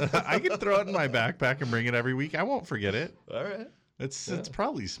our. I can throw it in my backpack and bring it every week. I won't forget it. All right. It's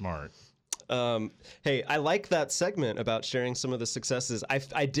probably smart. Hey, I like that segment about sharing some of the successes.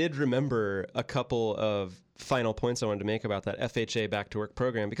 I did remember a couple of final points I wanted to make about that FHA Back to Work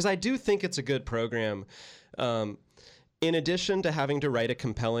program, because I do think it's a good program. In addition to having to write a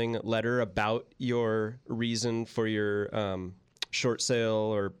compelling letter about your reason for your short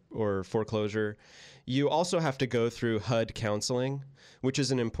sale or foreclosure, you also have to go through HUD counseling, which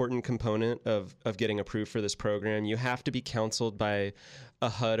is an important component of getting approved for this program. You have to be counseled by a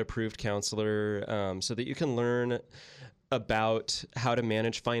HUD-approved counselor so that you can learn about how to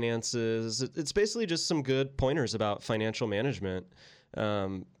manage finances. It's basically just some good pointers about financial management,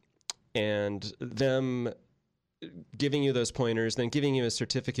 and them giving you those pointers, then giving you a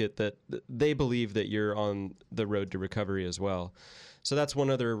certificate that they believe that you're on the road to recovery as well. So that's one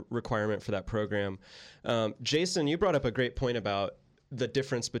other requirement for that program. Jason, you brought up a great point about the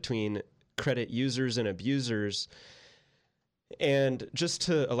difference between credit users and abusers. And just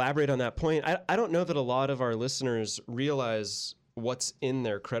to elaborate on that point, I don't know that a lot of our listeners realize what's in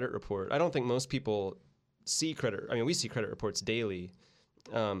their credit report. I don't think most people see credit. I mean, we see credit reports daily.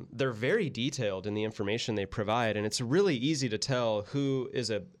 They're very detailed in the information they provide, and it's really easy to tell who is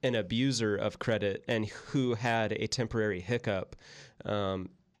an abuser of credit and who had a temporary hiccup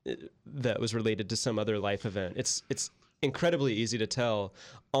that was related to some other life event. It's incredibly easy to tell.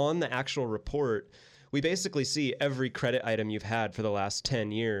 On the actual report, we basically see every credit item you've had for the last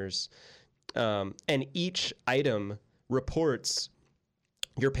 10 years. And each item reports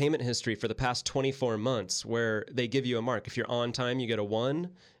your payment history for the past 24 months, where they give you a mark. If you're on time, you get a 1.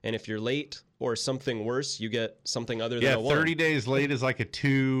 And if you're late or something worse, you get something other than a 1. 30 days late is like a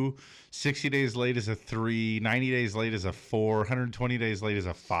 2, 60 days late is a 3, 90 days late is a 4, 120 days late is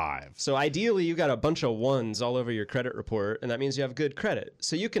a 5. So ideally, you got a bunch of 1s all over your credit report, and that means you have good credit.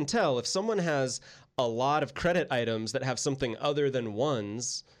 So you can tell if someone has a lot of credit items that have something other than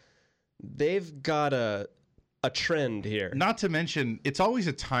 1s, they've got a trend here. Not to mention, it's always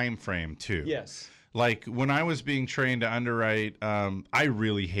a time frame too. Yes. Like when I was being trained to underwrite, I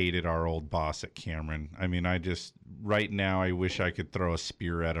really hated our old boss at Cameron. I mean, right now I wish I could throw a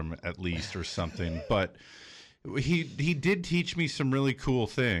spear at him at least or something. But he did teach me some really cool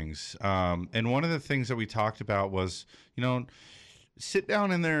things. And one of the things that we talked about was, sit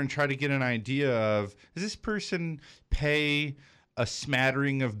down in there and try to get an idea of, does this person pay a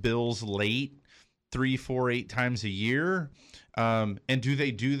smattering of bills late 3, 4, 8 times a year? And do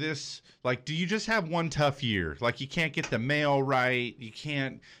they do this? Like, do you just have one tough year? Like, you can't get the mail right.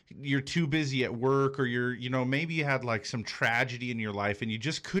 You're too busy at work, or maybe you had like some tragedy in your life and you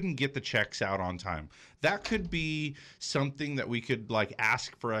just couldn't get the checks out on time. That could be something that we could like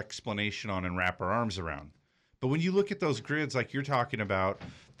ask for explanation on and wrap our arms around. But when you look at those grids, like you're talking about,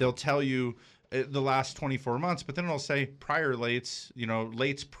 they'll tell you the last 24 months, but then it'll say prior lates,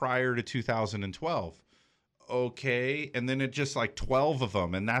 lates prior to 2012. Okay, and then it just like 12 of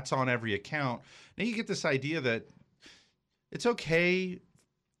them, and that's on every account. Now you get this idea that it's okay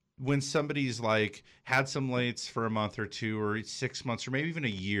when somebody's like had some lates for a month or 2 or 6 months or maybe even a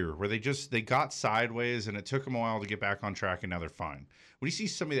year, where they got sideways and it took them a while to get back on track, and now they're fine. When you see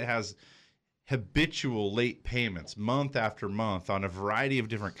somebody that has habitual late payments month after month on a variety of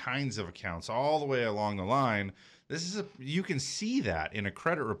different kinds of accounts all the way along the line, you can see that in a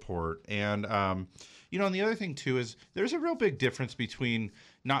credit report. And and the other thing too is there's a real big difference between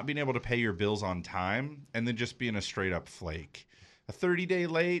not being able to pay your bills on time and then just being a straight up flake. A 30-day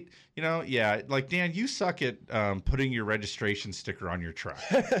late, like Dan, you suck at putting your registration sticker on your truck.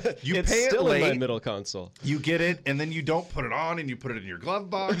 You it's pay still it late, in my middle console. You get it, and then you don't put it on, and you put it in your glove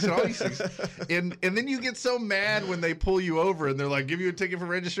box and all these things. And then you get so mad when they pull you over and they're like, give you a ticket for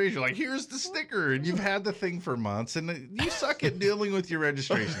registration. You're like, here's the sticker, and you've had the thing for months, and you suck at dealing with your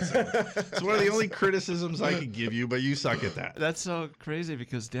registration sticker. It's one of the only criticisms I can give you, but you suck at that. That's so crazy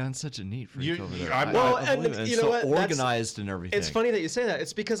because Dan's such a neat freak over there. And you know what? Organized and everything. It's funny that you say that.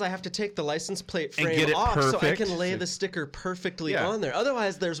 It's because I have to take the license plate and frame get it off perfect, so I can lay the sticker perfectly on there.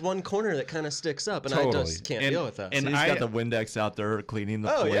 Otherwise, there's one corner that kind of sticks up, and I just can't deal with that. And he's got the Windex out there cleaning the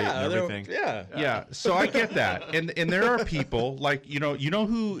plate and everything. Yeah. So I get that. And there are people like, you know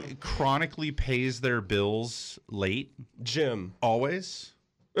who chronically pays their bills late? Jim. Always?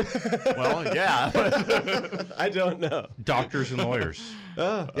 Well, yeah. I don't know. Doctors and lawyers.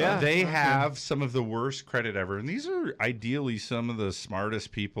 Oh, yeah. They have some of the worst credit ever. And these are ideally some of the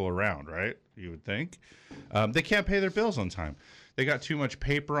smartest people around, right? You would think. They can't pay their bills on time. They got too much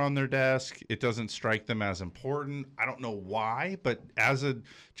paper on their desk. It doesn't strike them as important. I don't know why, but as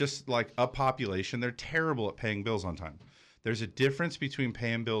just like a population, they're terrible at paying bills on time. There's a difference between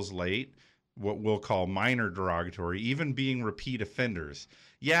paying bills late, what we'll call minor derogatory, even being repeat offenders.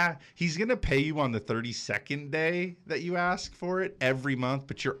 Yeah, he's going to pay you on the 32nd day that you ask for it every month,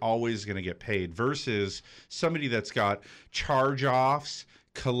 but you're always going to get paid, versus somebody that's got charge-offs,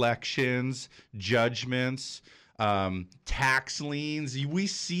 collections, judgments, tax liens. We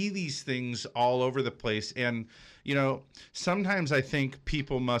see these things all over the place. And, sometimes I think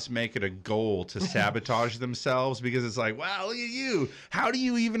people must make it a goal to sabotage themselves, because it's like, wow, look at you. How do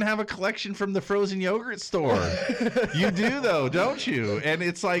you even have a collection from the frozen yogurt store? You do, though, don't you? And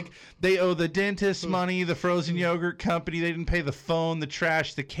it's like they owe the dentist money, the frozen yogurt company. They didn't pay the phone, the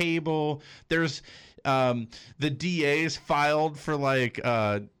trash, the cable. There's the DA's filed for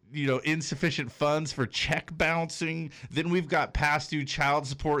insufficient funds for check bouncing. Then we've got past due child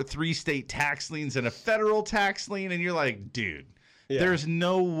support, 3 state tax liens, and a federal tax lien. And you're like, dude, there's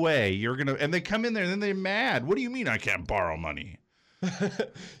no way you're going to. And they come in there and then they're mad. What do you mean I can't borrow money?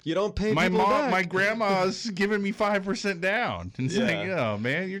 You don't pay my people mom, back. My grandma's giving me 5% down. And saying, oh,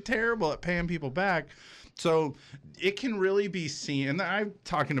 man, you're terrible at paying people back. So it can really be seen, and I'm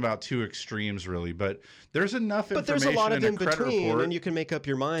talking about 2 extremes, really, but there's enough information. But there's a lot of in credit between, report. and you can make up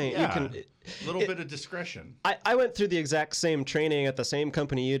your mind. Yeah, you can, a little bit of discretion. I went through the exact same training at the same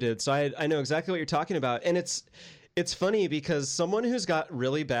company you did, so I know exactly what you're talking about, and it's It's funny because someone who's got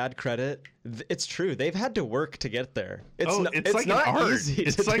really bad credit, it's true. They've had to work to get there. It's like not an art. easy.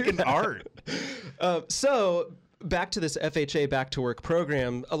 It's like an art. So back to this FHA Back to Work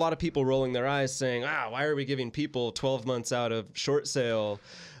program, a lot of people rolling their eyes saying, why are we giving people 12 months out of short sale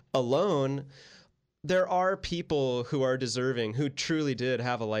a loan? There are people who are deserving, who truly did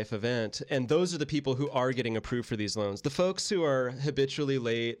have a life event, and those are the people who are getting approved for these loans. The folks who are habitually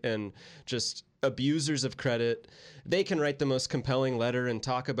late and just abusers of credit, they can write the most compelling letter and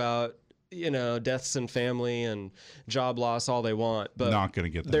talk about, deaths and family and job loss all they want, but not going to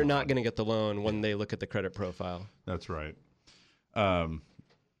get they're not going to get the loan when they look at the credit profile. That's right.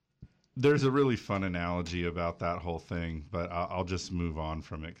 There's a really fun analogy about that whole thing, but I'll just move on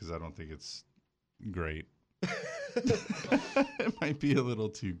from it because I don't think it's great. It might be a little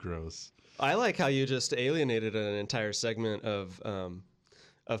too gross. I like how you just alienated an entire segment of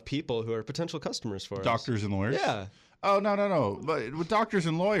people who are potential customers for us. Doctors and lawyers? Yeah. Oh, no. But with doctors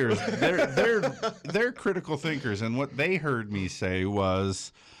and lawyers, they're critical thinkers. And what they heard me say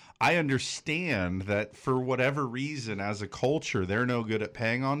was, I understand that for whatever reason, as a culture, they're no good at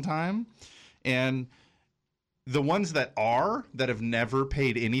paying on time. And the ones that have never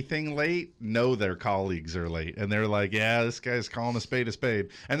paid anything late know their colleagues are late. And they're like, yeah, this guy's calling a spade a spade.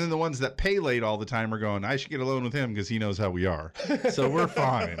 And then the ones that pay late all the time are going, I should get a loan with him because he knows how we are. So we're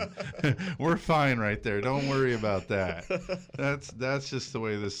fine. We're fine right there. Don't worry about that. That's just the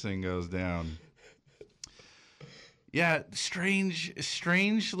way this thing goes down. Yeah, strange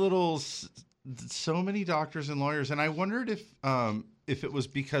little, so many doctors and lawyers. And I wondered if it was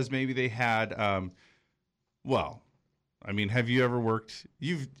because maybe they had, well, I mean, have you ever worked?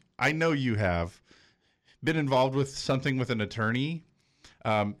 I know you have been involved with something with an attorney.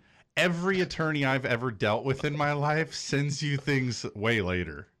 Every attorney I've ever dealt with in my life sends you things way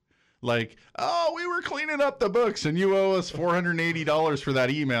later. Like, oh, we were cleaning up the books and you owe us $480 for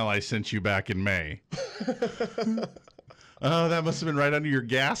that email I sent you back in May. Oh, that must have been right under your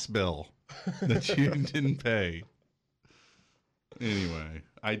gas bill that you didn't pay. Anyway,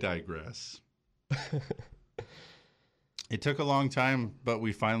 I digress. It took a long time, but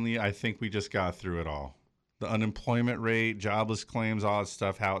I think we just got through it all. The unemployment rate, jobless claims, all that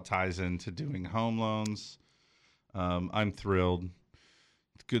stuff, how it ties into doing home loans. I'm thrilled.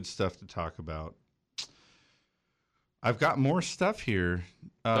 It's good stuff to talk about. I've got more stuff here.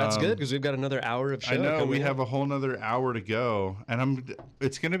 That's good because we've got another hour of show. I know we up. have a whole nother hour to go, and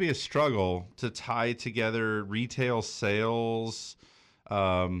it's going to be a struggle to tie together retail sales,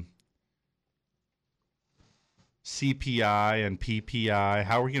 CPI and PPI.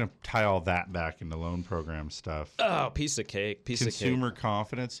 How are we going to tie all that back into loan program stuff? Oh, piece of cake. Consumer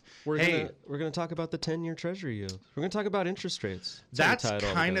confidence. We're gonna talk about the 10-year Treasury yield. We're gonna talk about interest rates. That's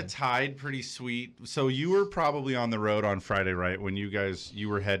kind of tied pretty sweet. So you were probably on the road on Friday, right? When you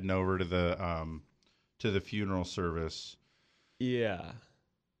were heading over to the funeral service. Yeah.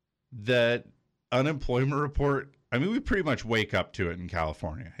 That unemployment report. I mean, we pretty much wake up to it in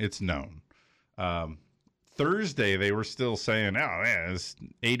California. It's known. Thursday, they were still saying, oh, man, this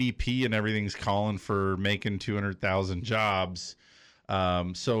ADP and everything's calling for making 200,000 jobs.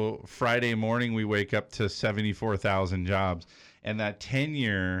 So Friday morning, we wake up to 74,000 jobs. And that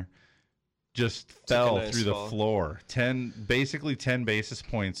 10-year just fell through the floor. 10 basis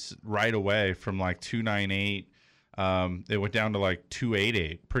points right away from like 298. It went down to like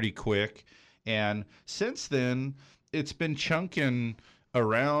 288 pretty quick. And since then, it's been chunking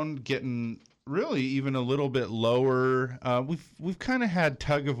around, getting really even a little bit lower. We've kind of had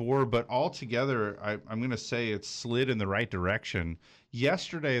tug of war, but altogether, I'm going to say it's slid in the right direction.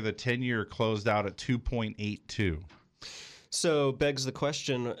 Yesterday, the 10-year closed out at 2.82. So begs the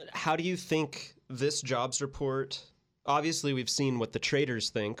question, how do you think this jobs report, obviously we've seen what the traders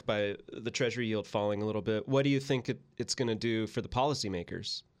think by the Treasury yield falling a little bit. What do you think it's going to do for the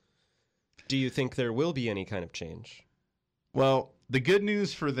policymakers? Do you think there will be any kind of change? Well, the good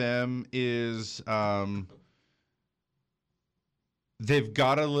news for them is they've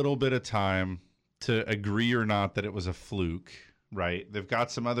got a little bit of time to agree or not that it was a fluke, right? They've got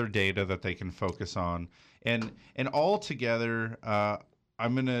some other data that they can focus on. And altogether,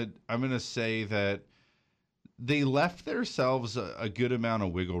 I'm gonna say that they left themselves a good amount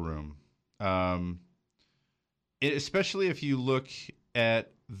of wiggle room, especially if you look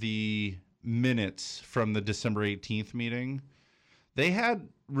at the minutes from the December 18th meeting. They had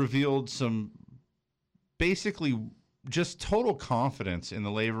revealed some basically just total confidence in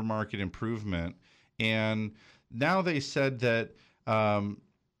the labor market improvement. And now they said that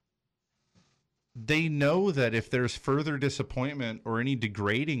they know that if there's further disappointment or any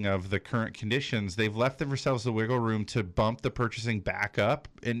degrading of the current conditions, they've left themselves the wiggle room to bump the purchasing back up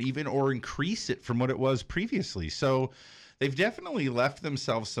and even or increase it from what it was previously. So they've definitely left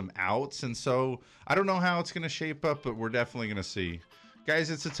themselves some outs. And so I don't know how it's going to shape up, but we're definitely going to see.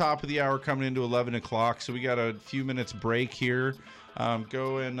 Guys, it's the top of the hour coming into 11 o'clock, so we got a few minutes break here.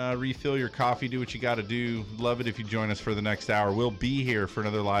 Go and refill your coffee, do what you got to do. Love it if you join us for the next hour. We'll be here for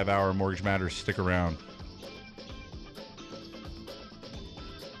another live hour of Mortgage Matters. Stick around.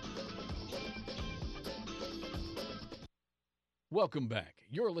 Welcome back.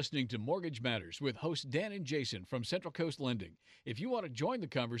 You're listening to Mortgage Matters with hosts Dan and Jason from Central Coast Lending. If you want to join the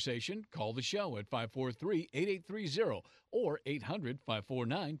conversation, call the show at 543-8830 or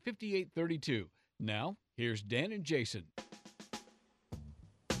 800-549-5832. Now, here's Dan and Jason.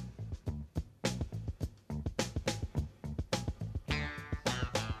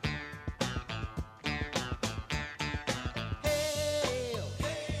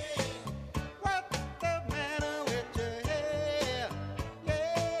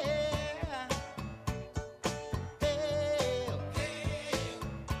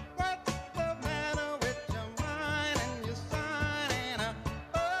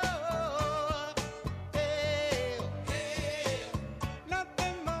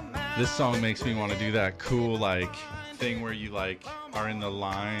 This song makes me want to do that cool like thing where you like are in the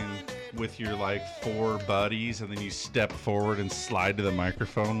line with your like 4 buddies and then you step forward and slide to the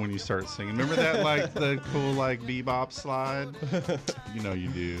microphone when you start singing. Remember that like the cool like bebop slide? You know you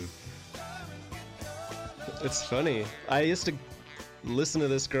do. It's funny. I used to listen to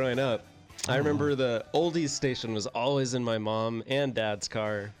this growing up. I remember the oldies station was always in my mom and dad's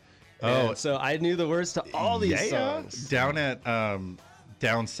car. And so I knew the words to all these songs. Down at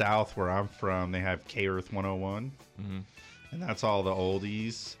down south where I'm from, they have K-Earth 101, and that's all the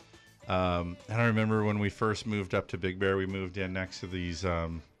oldies. And I remember when we first moved up to Big Bear, we moved in next to these. It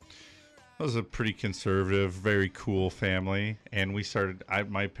was a pretty conservative, very cool family, and we started.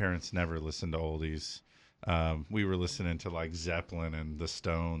 My parents never listened to oldies. We were listening to like Zeppelin and the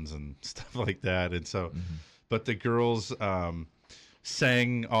Stones and stuff like that, and so. But the girls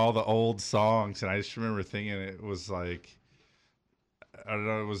sang all the old songs, and I just remember thinking it was like. I don't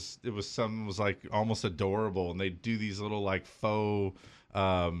know. It was like almost adorable, and they do these little like faux,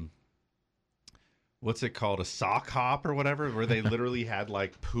 what's it called, a sock hop or whatever, where they literally had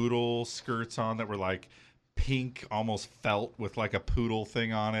like poodle skirts on that were like pink, almost felt with like a poodle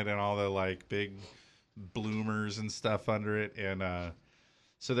thing on it, and all the like big bloomers and stuff under it. And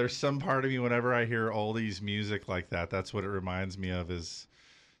so there's some part of me whenever I hear oldies music like that, that's what it reminds me of is.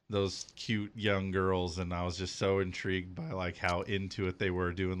 Those cute young girls, and I was just so intrigued by like how into it they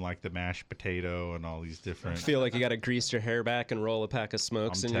were doing like the mashed potato and all these different. I feel like you got to grease your hair back and roll a pack of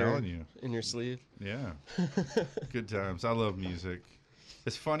smokes in your sleeve. Yeah, good times. I love music.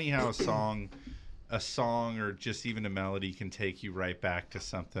 It's funny how a song or just even a melody can take you right back to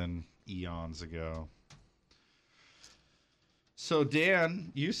something eons ago. So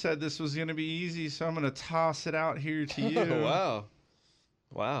Dan, you said this was going to be easy, so I'm going to toss it out here to you.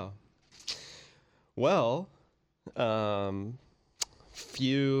 Wow. Well,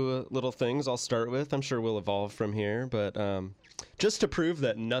 few little things I'll start with. I'm sure we'll evolve from here, but just to prove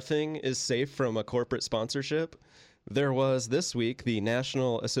that nothing is safe from a corporate sponsorship, there was this week the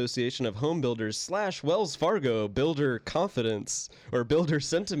National Association of Home Builders / Wells Fargo Builder Confidence or Builder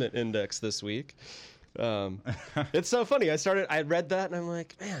Sentiment Index this week. It's so funny. I read that and I'm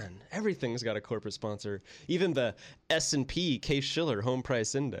like, man, everything's got a corporate sponsor. Even the S&P Case-Shiller Home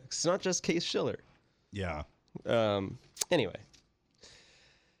Price Index. It's not just Case-Shiller. Yeah. Anyway,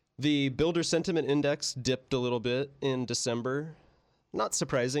 the Builder Sentiment Index dipped a little bit in December. Not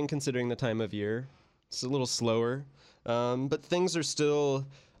surprising considering the time of year. It's a little slower, but things are still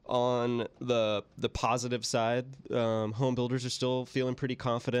on the positive side. Home builders are still feeling pretty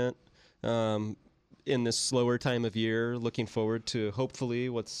confident. In this slower time of year, looking forward to hopefully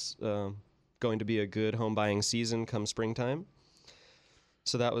what's going to be a good home buying season come springtime.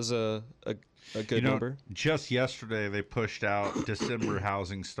 So that was a good number. Just yesterday, they pushed out December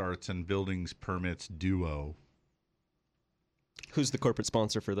housing starts and buildings permits duo. Who's the corporate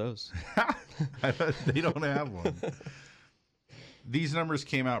sponsor for those? They don't have one. These numbers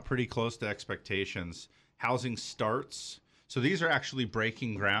came out pretty close to expectations. Housing starts. So these are actually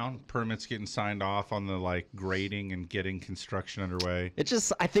breaking ground, permits getting signed off on the like grading and getting construction underway.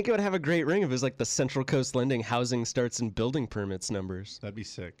 I think it would have a great ring if it was like the Central Coast Lending housing starts and building permits numbers. That'd be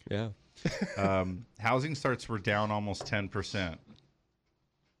sick. Yeah. Housing starts were down almost 10%.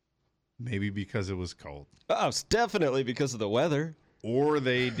 Maybe because it was cold. Oh, it's definitely because of the weather. Or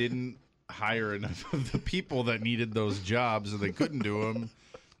they didn't hire enough of the people that needed those jobs, and they couldn't do them.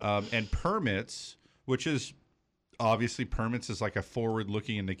 And permits, which is obviously permits is like a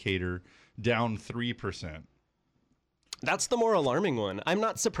forward-looking indicator, down 3%. That's the more alarming one. I'm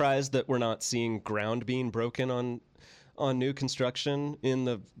not surprised that we're not seeing ground being broken on new construction in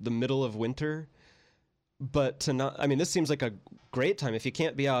the middle of winter. But this seems like a great time. If you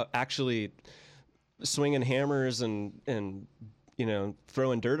can't be out actually swinging hammers and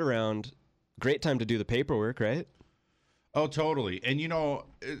throwing dirt around, great time to do the paperwork, right? Oh, totally. And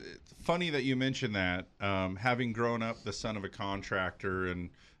it's funny that you mentioned that. Having grown up the son of a contractor, and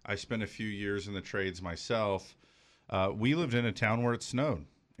I spent a few years in the trades myself, we lived in a town where it snowed,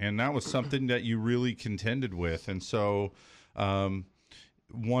 and that was something that you really contended with. And so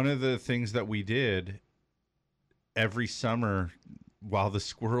one of the things that we did every summer while the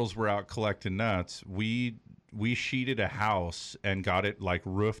squirrels were out collecting nuts, we sheeted a house and got it like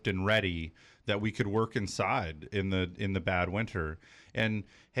roofed and ready that we could work inside in the bad winter. And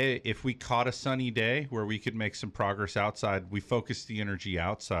hey, if we caught a sunny day where we could make some progress outside, we focused the energy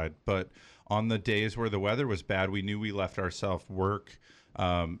outside. But on the days where the weather was bad, we knew we left ourselves work.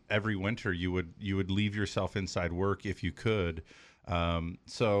 Every winter you would leave yourself inside work if you could.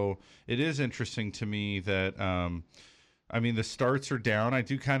 So it is interesting to me that the starts are down. I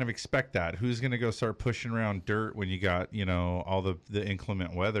do kind of expect that. Who's going to go start pushing around dirt when you got all the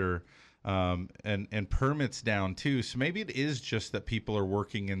inclement weather? And permits down too. So maybe it is just that people are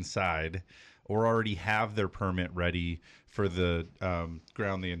working inside or already have their permit ready for the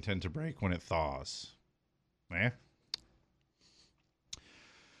ground they intend to break when it thaws.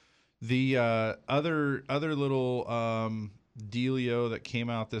 The other little dealio that came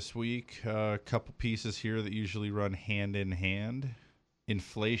out this week, a couple pieces here that usually run hand in hand.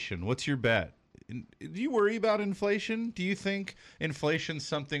 Inflation. What's your bet? Do you worry about inflation? Do you think inflation's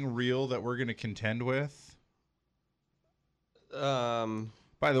something real that we're going to contend with?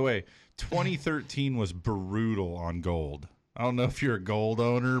 By the way, 2013 was brutal on gold. I don't know if you're a gold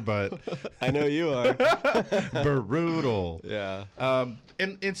owner, but I know you are. Brutal. Yeah.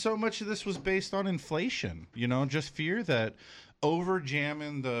 And so much of this was based on inflation, just fear that over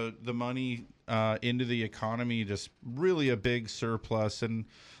jamming the money into the economy, just really a big surplus. And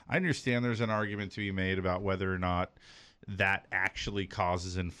I understand there's an argument to be made about whether or not that actually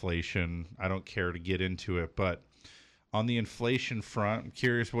causes inflation. I don't care to get into it, but on the inflation front, I'm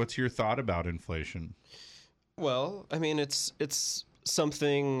curious, what's your thought about inflation? Well, it's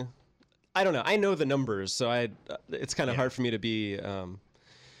something, I don't know. I know the numbers, so it's kind of hard for me to be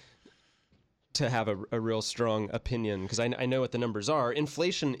to have a real strong opinion because I know what the numbers are.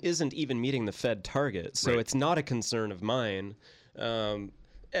 Inflation isn't even meeting the Fed target, so It's not a concern of mine.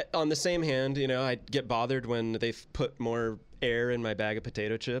 On the same hand, I get bothered when they put more air in my bag of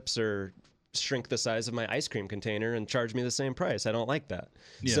potato chips or shrink the size of my ice cream container and charge me the same price. I don't like that.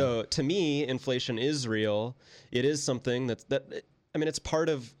 Yeah. So to me, inflation is real. It is something it's part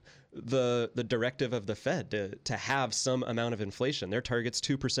of the directive of the Fed to have some amount of inflation. Their target's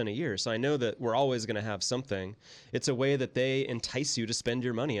 2% a year. So I know that we're always going to have something. It's a way that they entice you to spend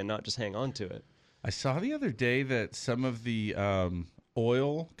your money and not just hang on to it. I saw the other day that some of the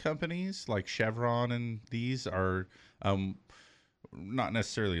oil companies like Chevron and these are not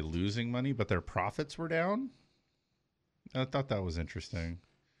necessarily losing money, but their profits were down. I thought that was interesting.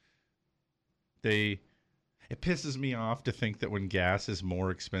 It pisses me off to think that when gas is more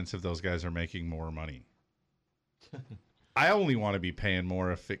expensive, those guys are making more money. I only want to be paying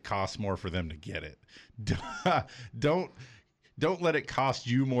more if it costs more for them to get it. Don't let it cost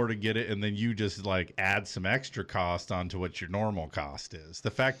you more to get it and then you just like add some extra cost onto what your normal cost is.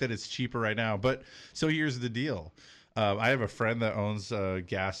 The fact that it's cheaper right now. But so here's the deal. I have a friend that owns a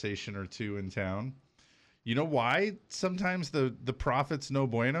gas station or two in town. You know why sometimes the profit's no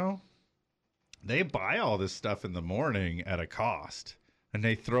bueno? They buy all this stuff in the morning at a cost and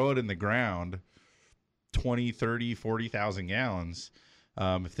they throw it in the ground, 20, 30, 40,000 gallons.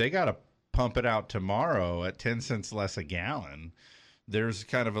 If they got to pump it out tomorrow at 10 cents less a gallon, there's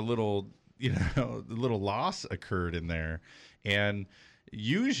kind of a little loss occurred in there. And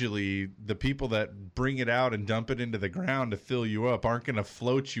usually the people that bring it out and dump it into the ground to fill you up aren't going to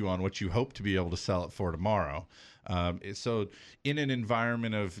float you on what you hope to be able to sell it for tomorrow. So in an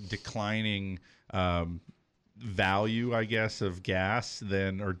environment of declining value, I guess, of gas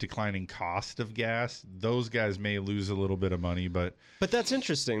or declining cost of gas, those guys may lose a little bit of money. But that's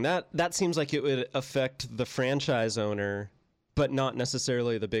interesting. That seems like it would affect the franchise owner, but not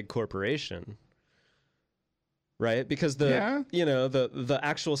necessarily the big corporation. right? Because the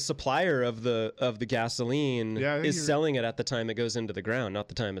actual supplier of the gasoline is selling it at the time it goes into the ground, not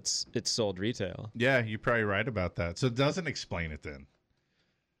the time it's sold retail. Yeah, you're probably right about that. So it doesn't explain it then.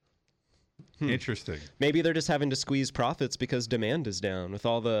 Interesting. Maybe they're just having to squeeze profits because demand is down with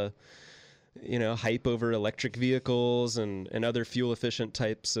all the hype over electric vehicles and other fuel efficient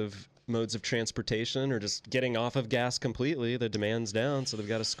types of modes of transportation, or just getting off of gas completely. The demand's down, so they've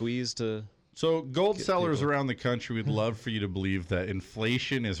got to squeeze to. So gold sellers around the country would love for you to believe that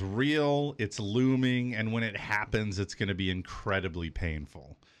inflation is real, it's looming, and when it happens, it's going to be incredibly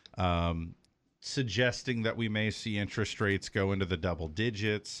painful. Suggesting that we may see interest rates go into the double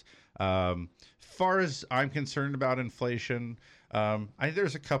digits. Far as I'm concerned about inflation,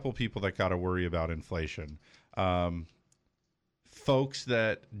 there's a couple people that got to worry about inflation. Folks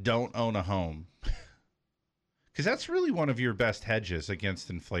that don't own a home. Because that's really one of your best hedges against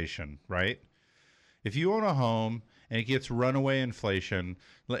inflation, right? If you own a home and it gets runaway inflation,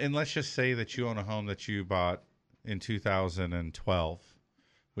 and let's just say that you own a home that you bought in 2012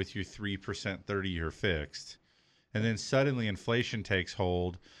 with your 3% 30-year fixed, and then suddenly inflation takes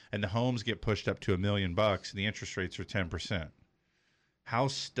hold and the homes get pushed up to $1 million and the interest rates are 10%. How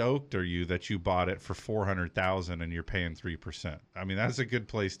stoked are you that you bought it for $400,000 and you're paying 3%? I mean, that's a good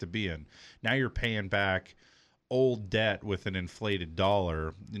place to be in. Now you're paying back old debt with an inflated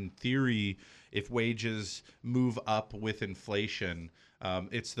dollar. In theory, if wages move up with inflation,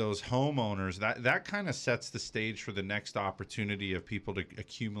 it's those homeowners that kind of sets the stage for the next opportunity of people to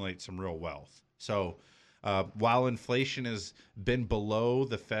accumulate some real wealth. So while inflation has been below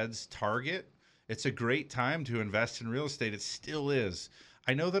the Fed's target, it's a great time to invest in real estate. It still is.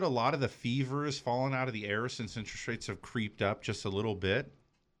 I know that a lot of the fever has fallen out of the air since interest rates have crept up just a little bit.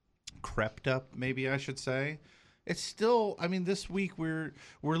 Crept up, maybe I should say. It's still, I mean, this week we're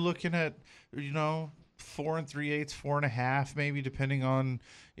looking at, 4 3/8, 4.5, maybe, depending on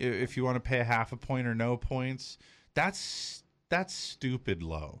if you want to pay a half a point or no points. That's stupid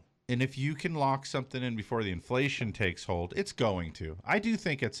low. And if you can lock something in before the inflation takes hold, it's going to. I do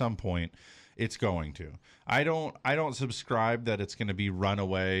think at some point it's going to. I don't subscribe that it's going to be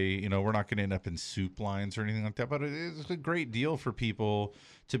runaway. We're not going to end up in soup lines or anything like that. But it's a great deal for people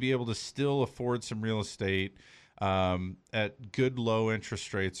to be able to still afford some real estate at good low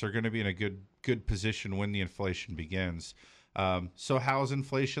interest rates. They're going to be in a good position when the inflation begins. So how's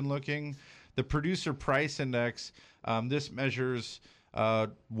inflation looking? The producer price index, this measures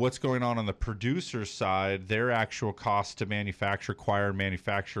what's going on the producer side, their actual cost to manufacture, acquire and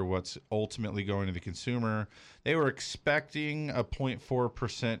manufacture what's ultimately going to the consumer. They were expecting a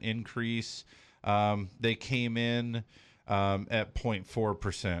 0.4% increase. They came in at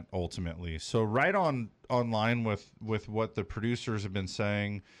 0.4% ultimately. So right on line with what the producers have been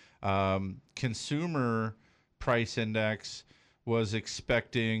saying. Consumer price index was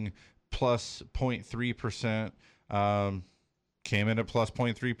expecting plus 0.3%. Came in at plus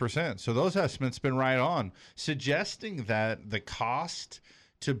 0.3%. So those estimates been right on, suggesting that the cost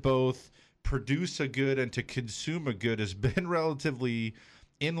to both produce a good and to consume a good has been relatively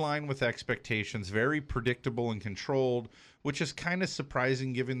in line with expectations, very predictable and controlled, which is kind of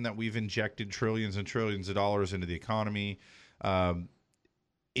surprising given that we've injected trillions and trillions of dollars into the economy.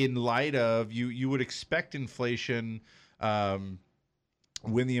 In light of, you would expect inflation when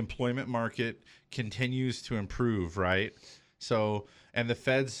the employment market continues to improve, right? So, and the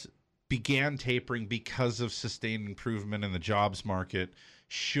Feds began tapering because of sustained improvement in the jobs market.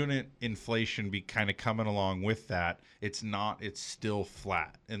 Shouldn't inflation be kind of coming along with that? It's not. It's still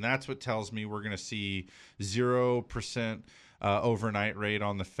flat. And that's what tells me we're going to see 0% overnight rate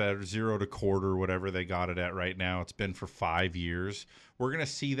on the Fed, 0 to quarter, whatever they got it at right now. It's been for 5 years. We're going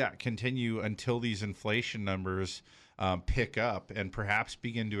to see that continue until these inflation numbers pick up and perhaps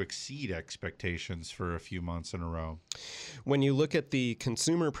begin to exceed expectations for a few months in a row. When you look at the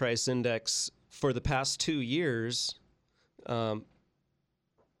consumer price index for the past 2 years,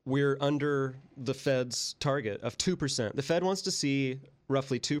 we're under the Fed's target of 2%. The Fed wants to see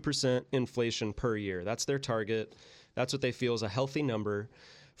roughly 2% inflation per year. That's their target. That's what they feel is a healthy number.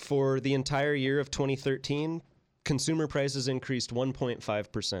 For the entire year of 2013, consumer prices increased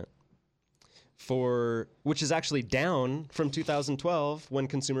 1.5%. Which is actually down from 2012 when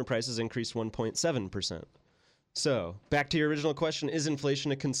consumer prices increased 1.7%. So, back to your original question, is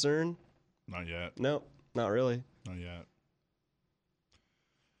inflation a concern? Not yet. No, not really. Not yet.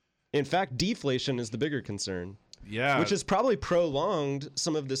 In fact, deflation is the bigger concern. Yeah. Which has probably prolonged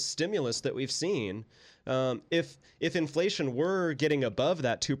some of the stimulus that we've seen. If inflation were getting above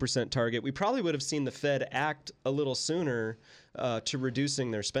that 2% target, we probably would have seen the Fed act a little sooner to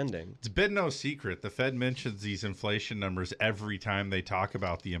reducing their spending. It's been no secret. The Fed mentions these inflation numbers every time they talk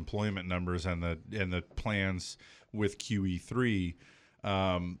about the employment numbers and the plans with QE3.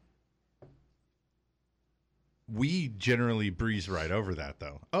 We generally breeze right over that,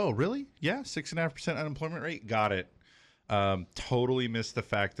 though. Oh, really? Yeah, 6.5% unemployment rate. Got it. Totally missed the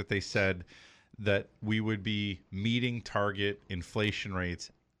fact that they said that we would be meeting target inflation rates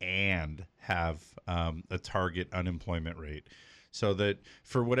and have a target unemployment rate. So that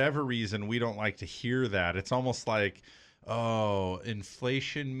for whatever reason, we don't like to hear that. It's almost like, oh,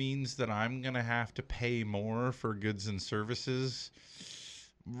 inflation means that I'm going to have to pay more for goods and services.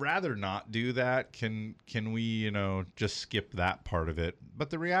 Rather not do that. Can we, just skip that part of it? But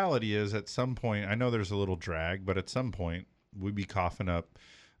the reality is, at some point, I know there's a little drag, but at some point, we'd be coughing up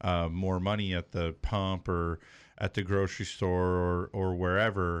more money at the pump or at the grocery store or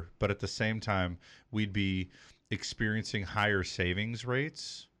wherever. But at the same time, we'd be experiencing higher savings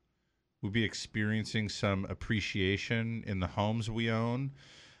rates. We'd be experiencing some appreciation in the homes we own.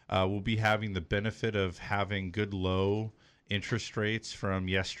 We'll be having the benefit of having good low interest rates from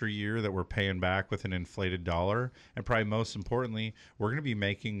yesteryear that we're paying back with an inflated dollar. And probably most importantly, we're going to be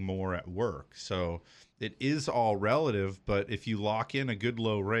making more at work. So it is all relative, but if you lock in a good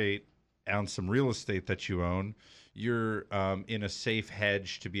low rate on some real estate that you own, you're in a safe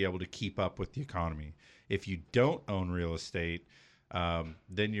hedge to be able to keep up with the economy. If you don't own real estate,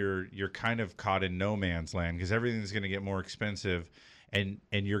 then you're kind of caught in no man's land because everything's going to get more expensive and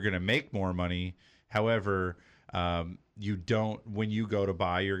you're going to make more money. However, when you go to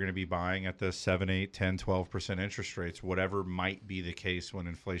buy, you're going to be buying at the 7, 8, 10, 12% interest rates, whatever might be the case when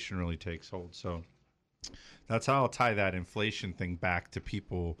inflation really takes hold. So that's how I'll tie that inflation thing back to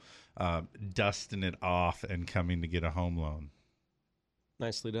people dusting it off and coming to get a home loan.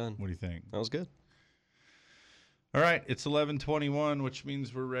 Nicely done. What do you think? That was good. All right, it's 11:21, which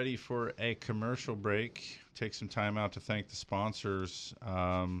means we're ready for a commercial break. Take some time out to thank the sponsors.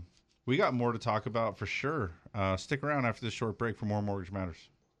 We got more to talk about for sure. Stick around after this short break for more Mortgage Matters.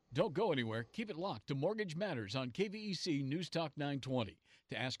 Don't go anywhere. Keep it locked to Mortgage Matters on KVEC News Talk 920.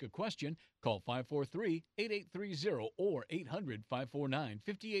 To ask a question, call 543-8830 or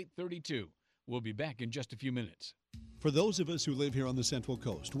 800-549-5832. We'll be back in just a few minutes. For those of us who live here on the Central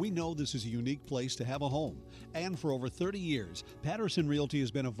Coast, we know this is a unique place to have a home. And for over 30 years, Patterson Realty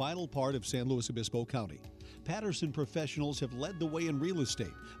has been a vital part of San Luis Obispo County. Patterson professionals have led the way in real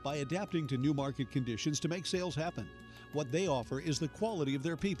estate by adapting to new market conditions to make sales happen. What they offer is the quality of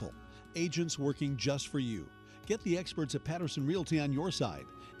their people, agents working just for you. Get the experts at Patterson Realty on your side.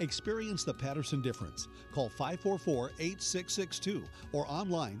 Experience the Patterson difference. Call 544-8662 or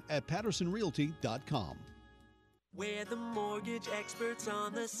online at pattersonrealty.com. We're the mortgage experts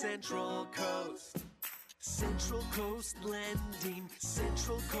on the Central Coast. Central Coast Lending,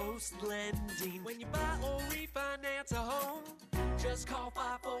 Central Coast Lending. When you buy or refinance a home, just call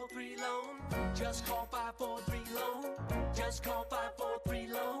 543-LOAN. Just call 543-LOAN. Just call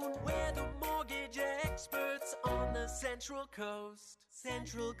 543-LOAN. We're the mortgage experts on the Central Coast.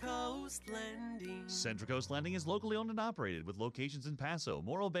 Central Coast Lending. Central Coast Lending is locally owned and operated with locations in Paso,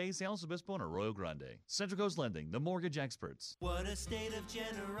 Morro Bay, San Luis Obispo, and Arroyo Grande. Central Coast Lending, the mortgage experts. What a state of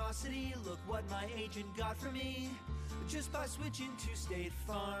generosity. Look what my agent got for me just by switching to State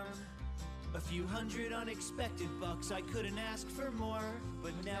Farm. A few hundred unexpected bucks, I couldn't ask for more.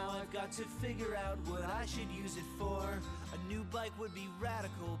 But now I've got to figure out what I should use it for. A new bike would be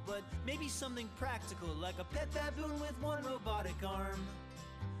radical, but maybe something practical, like a pet baboon with one robotic arm.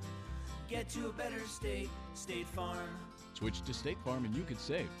 Get to a better state, State Farm. Switch to State Farm and you could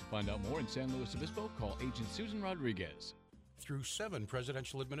save. To find out more in San Luis Obispo, call Agent Susan Rodriguez. Through 7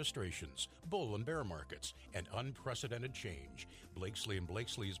 presidential administrations, bull and bear markets, and unprecedented change, Blakesley &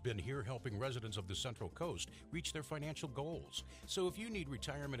 Blakesley has been here helping residents of the Central Coast reach their financial goals. So if you need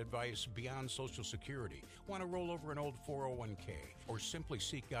retirement advice beyond Social Security, want to roll over an old 401k, or simply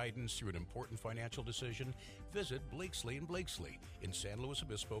seek guidance through an important financial decision, visit Blakesley & Blakesley in San Luis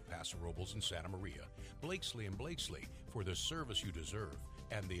Obispo, Paso Robles, and Santa Maria. Blakesley & Blakesley, for the service you deserve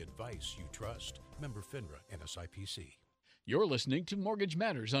and the advice you trust. Member FINRA and SIPC. You're listening to Mortgage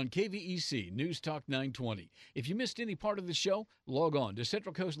Matters on KVEC News Talk 920. If you missed any part of the show, log on to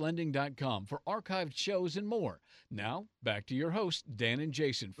CentralCoastLending.com for archived shows and more. Now, back to your hosts, Dan and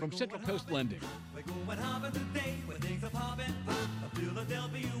Jason from Central Coast Lending. We're going hopping today where things are popping, pop. A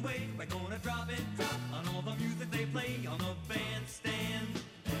Philadelphia way, we're gonna drop it, drop on all the music they play on the bandstand.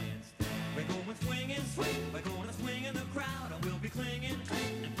 We're going swinging, swing, we're gonna swing in the crowd, and we'll be clinging, and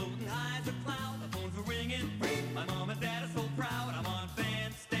floating high as a cloud, the phones are ringing.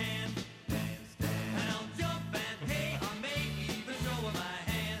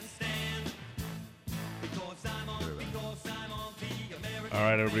 All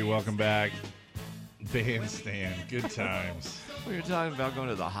right, everybody, welcome back. Bandstand, good times. We were talking about going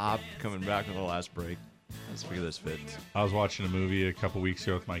to the Hop, coming back with the last break. Let's figure this fits. I was watching a movie a couple weeks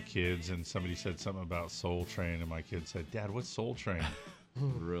ago with my kids, and somebody said something about Soul Train, and my kid said, "Dad, what's Soul Train?"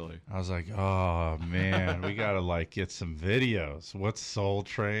 Really? I was like, "Oh man, we gotta like get some videos. What's Soul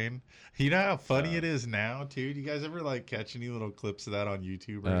Train?" You know how funny it is now, too. Do you guys ever like catch any little clips of that on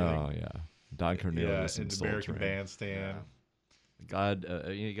YouTube? Or anything? Yeah, Don Cornelius and Soul American Train. Bandstand. Yeah. God,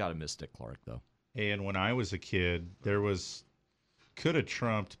 you got to miss Dick Clark though. And when I was a kid, there could have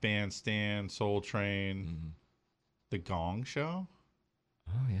trumped Bandstand, Soul Train, The Gong Show.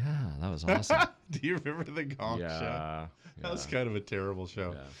 Oh yeah, that was awesome. Do you remember The Gong Show? Yeah. That was kind of a terrible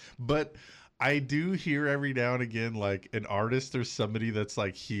show. Yeah. But I do hear every now and again like an artist or somebody that's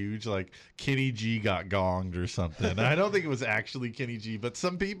like huge, like Kenny G got gonged or something. I don't think it was actually Kenny G, but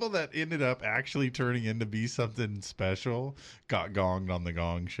some people that ended up actually turning in to be something special got gonged on The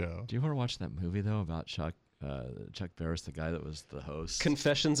Gong Show. Do you ever watch that movie though about Chuck Barris, the guy that was the host?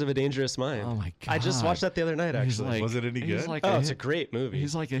 Confessions of a Dangerous Mind. Oh my god! I just watched that the other night. He's Actually, was it any good? Like it's a great movie.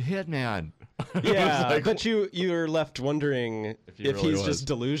 He's like a hitman. Yeah, but you're left wondering if really he's was. just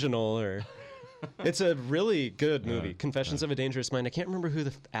delusional or. It's a really good movie, Confessions of a Dangerous Mind. I can't remember who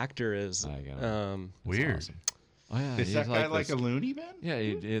the actor is. Weird. Awesome. Oh yeah, Is he's that guy like this- a loony man?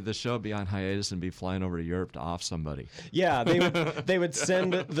 Yeah, the show would be on hiatus and be flying over to Europe to off somebody. Yeah, they would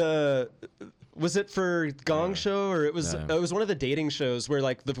send the. Was it for Gong Show or it was one of the dating shows where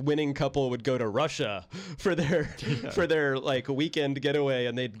like the winning couple would go to Russia for their like weekend getaway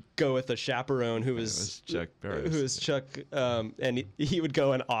and they'd go with a chaperone who was Chuck Barris. who was Chuck and he would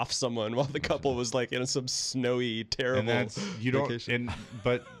go and off someone while the couple was like in some snowy terrible And that's you don't. vacation.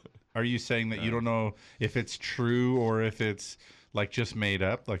 But are you saying that you don't know if it's true or if it's like just made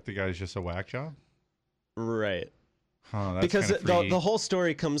up, like the guy's just a whack job? Right. Huh, that's Because kinda freaky. the whole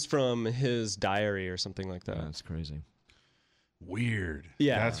story comes from his diary or something like that. That's crazy. Weird.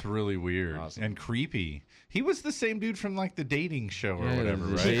 Yeah. That's really weird and creepy. He was the same dude from like the dating show or whatever,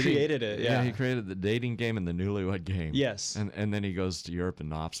 right? He created it. Yeah. he created the dating game and the newlywed game. Yes. And then he goes to Europe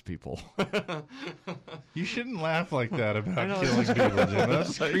and offs people. You shouldn't laugh like that about killing people, Jim.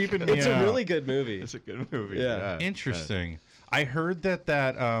 That's creeping me It's out. a really good movie. It's a good movie. Yeah. Interesting. I heard that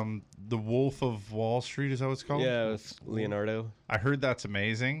The Wolf of Wall Street, is that what it's called? Yeah, with Leonardo. I heard that's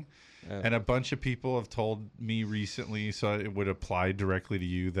amazing. And a bunch of people have told me recently, so it would apply directly to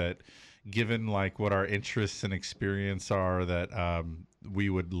you, that given like what our interests and experience are, that we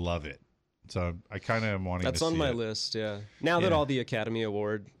would love it. So I kind of am wanting That's to see on my it. list, yeah. Now that all the Academy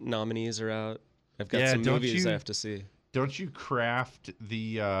Award nominees are out, I've got some don't movies you- I have to see. Don't you craft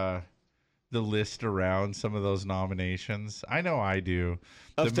the list around some of those nominations? I know I do.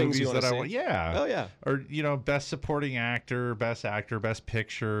 Of the things you movies wanna that I see? want, yeah. Oh, yeah. Or best supporting actor, best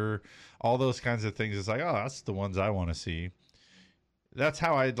picture, all those kinds of things. It's like, oh, that's the ones I want to see. That's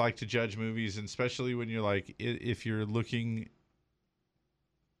how I'd like to judge movies, and especially when you're like, if you're looking.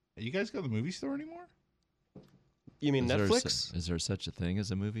 You guys go to the movie store anymore? You mean Is there Netflix? is there such a thing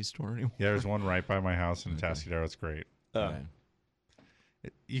as a movie store anymore? Yeah, there's one right by my house in Atascadero. It's great. Oh.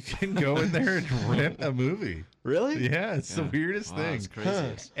 You can go in there and rent a movie. Really? Yeah, it's the weirdest Wow, thing. it's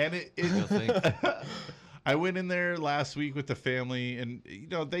crazy. And I went in there last week with the family, and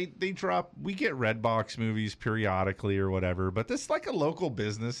they drop. We get Redbox movies periodically or whatever, but this is like a local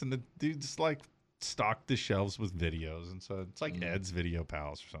business, and the dude's like stocked the shelves with videos, and so it's like Ed's Video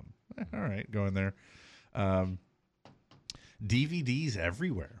Palace or something. All right, go in there. DVDs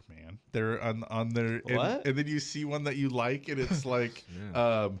everywhere, man. They're on their and then you see one that you like, and it's like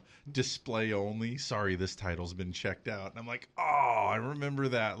display only. Sorry, this title's been checked out. And I'm like, oh, I remember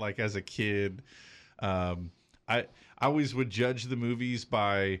that. Like as a kid, I always would judge the movies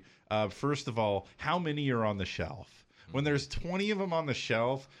by first of all, how many are on the shelf. When there's 20 of them on the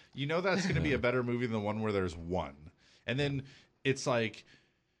shelf, that's going to be a better movie than the one where there's one. And then it's like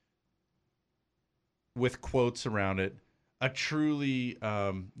with quotes around it. A truly,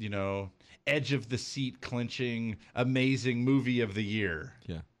 edge of the seat clinching, amazing movie of the year.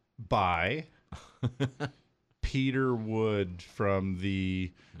 Yeah. By Peter Wood from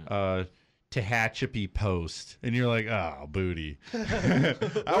the Tehachapi Post, and you're like, oh, booty. I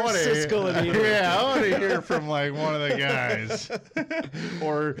want to hear from like one of the guys,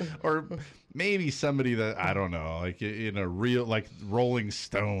 or maybe somebody that I don't know, like in a real like Rolling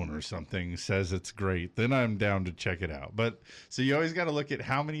Stone or something says it's great. Then I'm down to check it out. But so you always got to look at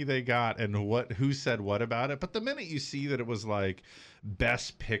how many they got and who said what about it. But the minute you see that it was like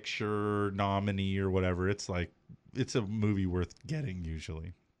Best Picture nominee or whatever, it's like it's a movie worth getting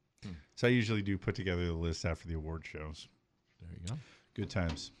usually. So I usually do put together the list after the award shows. There you go. Good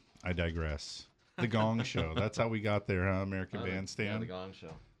times. I digress. The Gong Show. That's how we got there, huh? American Bandstand. Yeah, the Gong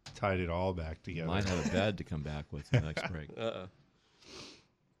Show. Tied it all back together. Might have a bed to come back with the next break.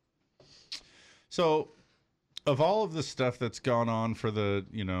 So, of all of the stuff that's gone on for the,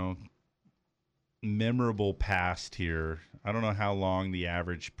 memorable past here, I don't know how long the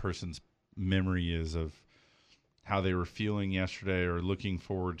average person's memory is of how they were feeling yesterday or looking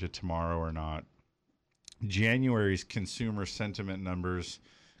forward to tomorrow or not. January's consumer sentiment numbers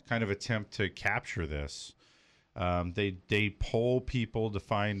kind of attempt to capture this. They poll people to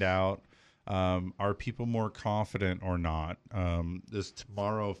find out, are people more confident or not? Does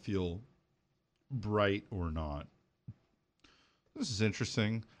tomorrow feel bright or not? This is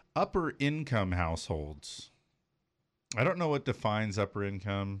interesting. Upper income households. I don't know what defines upper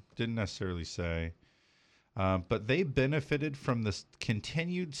income. Didn't necessarily say. But they benefited from the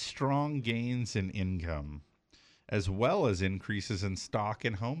continued strong gains in income, as well as increases in stock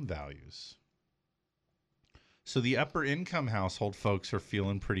and home values. So the upper income household folks are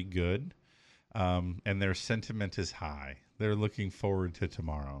feeling pretty good, and their sentiment is high. They're looking forward to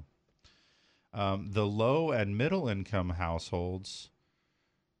tomorrow. The low and middle income households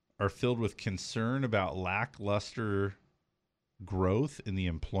are filled with concern about lackluster growth in the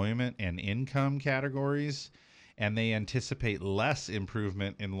employment and income categories, and they anticipate less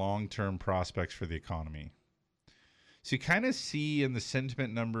improvement in long-term prospects for the economy. So you kind of see in the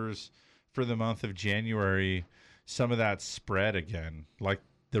sentiment numbers for the month of January some of that spread again. Like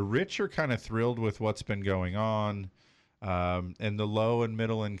the rich are kind of thrilled with what's been going on, and the low and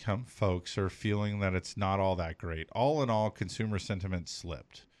middle income folks are feeling that it's not all that great. All in all, consumer sentiment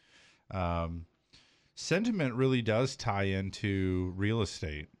slipped. Sentiment really does tie into real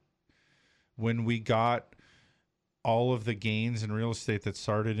estate. When we got all of the gains in real estate that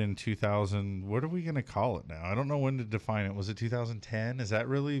started in 2000, what are we going to call it now? I don't know when to define it. Was it 2010? Is that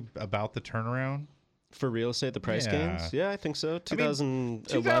really about the turnaround? For real estate, the price gains? Yeah, I think so. 2011.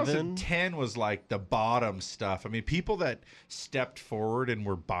 2010 was like the bottom stuff. I mean, people that stepped forward and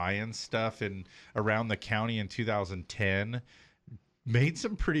were buying stuff in around the county in 2010 made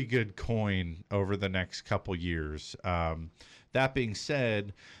some pretty good coin over the next couple years. That being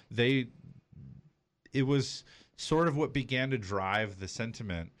said, it was sort of what began to drive the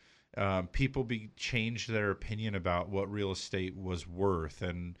sentiment. People changed their opinion about what real estate was worth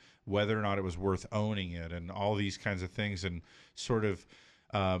and whether or not it was worth owning it and all these kinds of things. And sort of,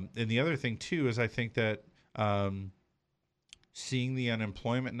 and the other thing too is I think that seeing the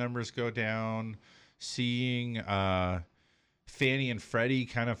unemployment numbers go down, seeing Fannie and Freddie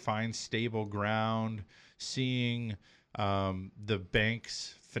kind of find stable ground, seeing the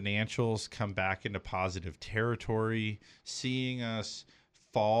bank's financials come back into positive territory, seeing us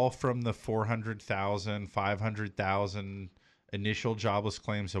fall from the 400,000, 500,000 initial jobless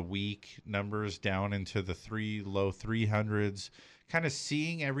claims a week numbers down into the low 300s, kind of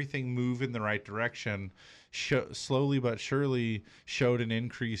seeing everything move in the right direction, slowly but surely showed an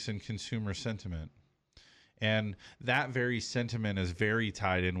increase in consumer sentiment. And that very sentiment is very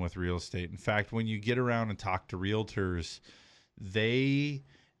tied in with real estate. In fact, when you get around and talk to realtors, they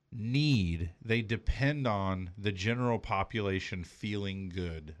depend on the general population feeling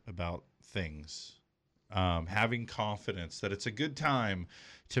good about things, having confidence that it's a good time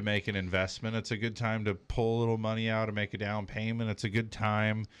to make an investment. It's a good time to pull a little money out and make a down payment. It's a good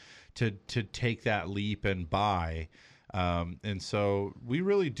time to take that leap and buy. And so we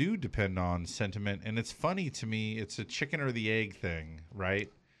really do depend on sentiment. And it's funny to me, it's a chicken or the egg thing, right?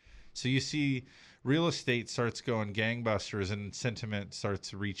 So you see real estate starts going gangbusters and sentiment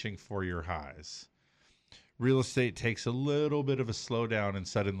starts reaching 4-year highs. Real estate takes a little bit of a slowdown and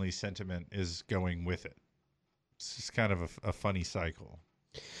suddenly sentiment is going with it. It's just kind of a funny cycle.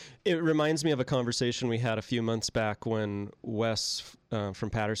 It reminds me of a conversation we had a few months back when Wes from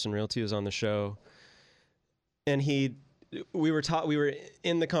Patterson Realty was on the show. And we were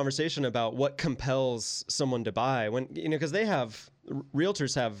in the conversation about what compels someone to buy when, because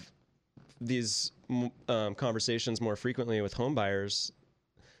realtors have these conversations more frequently with home buyers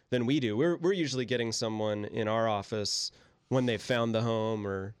than we do. We're usually getting someone in our office when they've found the home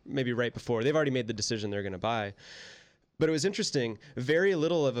or maybe right before they've already made the decision they're going to buy. But it was interesting. Very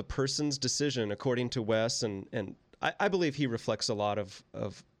little of a person's decision, according to Wes, and I believe he reflects a lot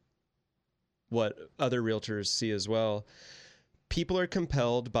of what other realtors see as well. People are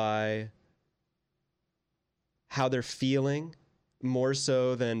compelled by how they're feeling more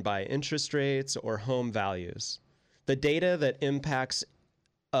so than by interest rates or home values. The data that impacts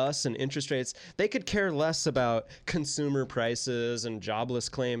us and interest rates, they could care less about consumer prices and jobless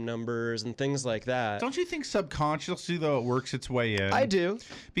claim numbers and things like that. Don't you think subconsciously, though, it works its way in? I do.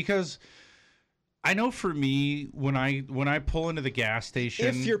 Because I know for me, when I pull into the gas station...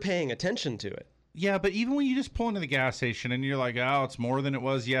 If you're paying attention to it. Yeah, but even when you just pull into the gas station and you're like, oh, it's more than it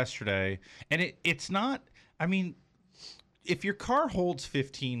was yesterday. And it's not... I mean, if your car holds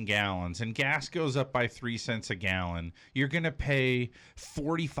 15 gallons and gas goes up by 3 cents a gallon, you're going to pay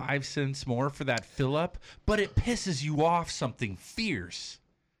 45 cents more for that fill up, but it pisses you off something fierce,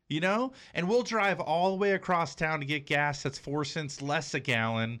 you know? And we'll drive all the way across town to get gas that's 4 cents less a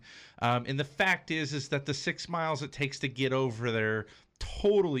gallon. And the fact is that the 6 miles it takes to get over there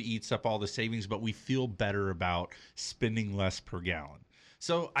totally eats up all the savings, but we feel better about spending less per gallon.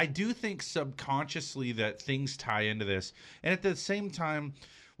 So I do think subconsciously that things tie into this. And at the same time,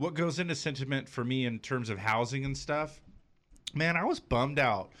 what goes into sentiment for me in terms of housing and stuff, man, I was bummed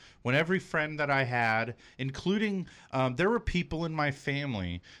out when every friend that I had, including there were people in my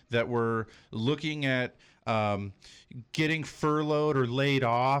family that were looking at getting furloughed or laid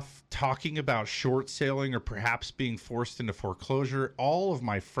off, talking about short selling or perhaps being forced into foreclosure. All of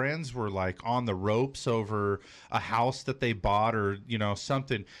my friends were like on the ropes over a house that they bought or, you know,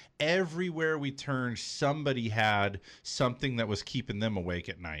 something. Everywhere we turned, somebody had something that was keeping them awake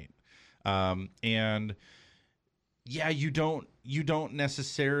at night. And yeah, you don't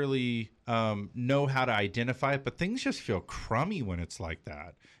necessarily know how to identify it, but things just feel crummy when it's like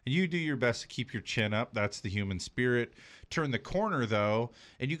that. And you do your best to keep your chin up. That's the human spirit. Turn the corner, though,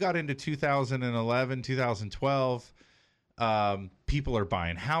 and you got into 2011, 2012. People are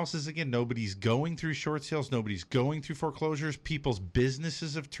buying houses again. Nobody's going through short sales. Nobody's going through foreclosures. People's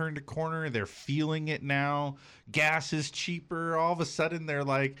businesses have turned a corner. They're feeling it now. Gas is cheaper. All of a sudden, they're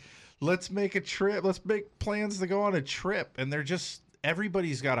like, let's make a trip. Let's make plans to go on a trip. And they're just,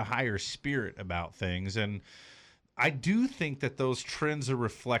 everybody's got a higher spirit about things. And I do think that those trends are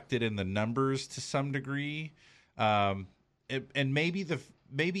reflected in the numbers to some degree. And maybe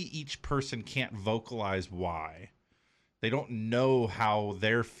each person can't vocalize why. They don't know how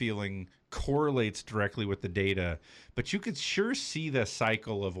their feeling correlates directly with the data, but you could sure see the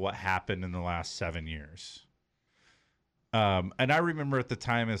cycle of what happened in the last 7 years. And I remember at the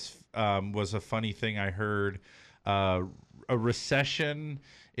time was a funny thing I heard. A recession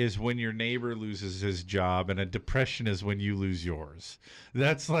is when your neighbor loses his job, and a depression is when you lose yours.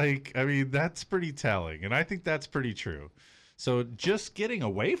 That's like, I mean, that's pretty telling, and I think that's pretty true. So just getting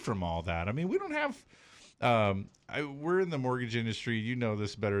away from all that. I mean, we don't have. We're in the mortgage industry. You know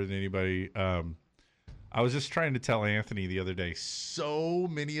this better than anybody. I was just trying to tell Anthony the other day. So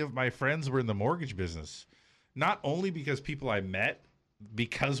many of my friends were in the mortgage business. Not only because people I met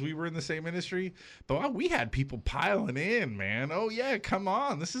because we were in the same industry, but we had people piling in, man. Oh yeah, come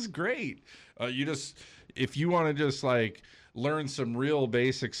on, this is great. If you want to just like learn some real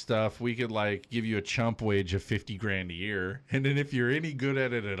basic stuff, we could like give you a chump wage of $50,000 a year. And then if you're any good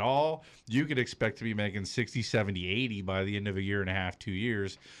at it at all, you could expect to be making 60, 70, 80 by the end of a year and a half, 2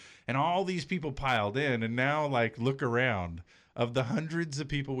 years. And all these people piled in, and now like look around. Of the hundreds of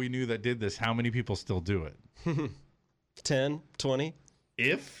people we knew that did this, how many people still do it? 10, 20?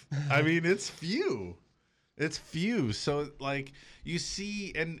 I mean, it's few. It's few. So like you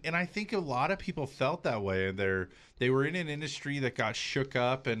see, and I think a lot of people felt that way, and they were in an industry that got shook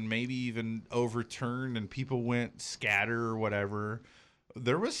up and maybe even overturned, and people went scatter or whatever.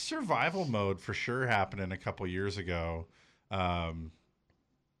 There was survival mode for sure happening a couple years ago. I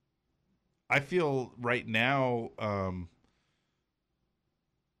feel right now,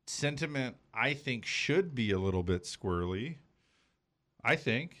 sentiment, I think, should be a little bit squirrely. I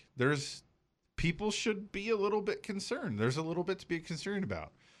think people should be a little bit concerned. There's a little bit to be concerned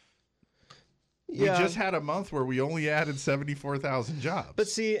about. Yeah. We just had a month where we only added 74,000 jobs. But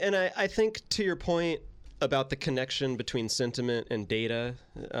see, and I think to your point about the connection between sentiment and data,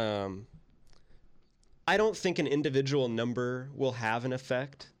 I don't think an individual number will have an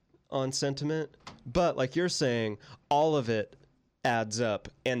effect on sentiment. But like you're saying, all of it adds up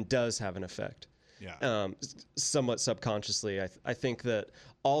and does have an effect. Yeah. Somewhat subconsciously. I think that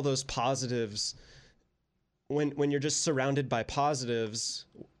all those positives, when you're just surrounded by positives,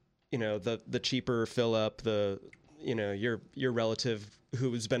 you know, the cheaper fill up, your relative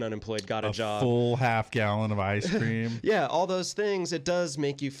who's been unemployed got a job, full half gallon of ice cream. Yeah, all those things, it does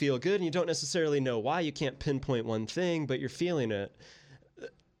make you feel good, and you don't necessarily know why. You can't pinpoint one thing, but you're feeling it.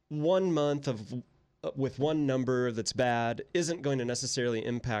 1 month with one number that's bad isn't going to necessarily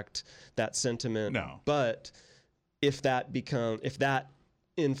impact that sentiment. No. But if that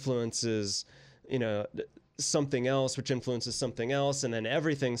influences, something else, which influences something else, and then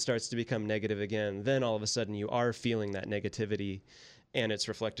everything starts to become negative again, then all of a sudden you are feeling that negativity, and it's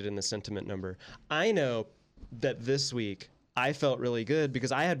reflected in the sentiment number. I know that this week I felt really good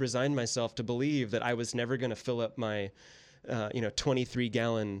because I had resigned myself to believe that I was never going to fill up my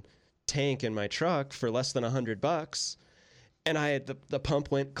 23-gallon tank in my truck for less than $100. And I had the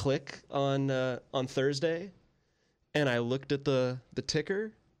pump went click on Thursday, and I looked at the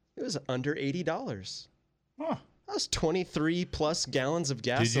ticker. It was under $80. Huh. That was 23 plus gallons of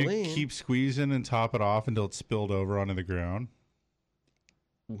gasoline. Did you keep squeezing and top it off until it spilled over onto the ground?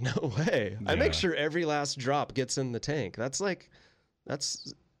 No way. I make sure every last drop gets in the tank. It's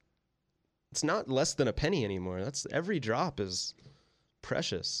not less than a penny anymore. Every drop is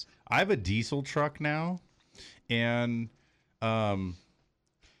precious. I have a diesel truck now, and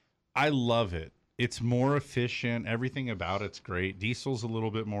I love it. It's more efficient. Everything about it's great. Diesel's a little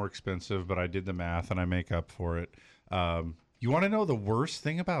bit more expensive, but I did the math and I make up for it. You want to know the worst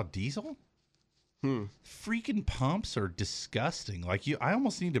thing about diesel? Freaking pumps are disgusting. I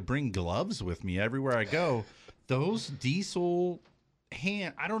almost need to bring gloves with me everywhere I go. Those diesel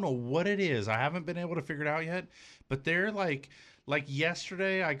I don't know what it is. I haven't been able to figure it out yet, but they're like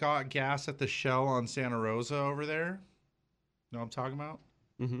yesterday I got gas at the Shell on Santa Rosa over there. Know what I'm talking about?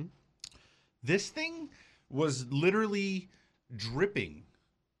 Mm-hmm. This thing was literally dripping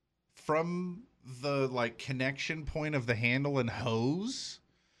from the connection point of the handle and hose.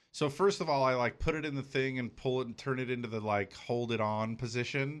 So first of all, I put it in the thing and pull it and turn it into the hold it on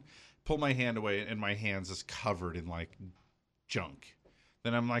position, pull my hand away, and my hand's just covered in junk.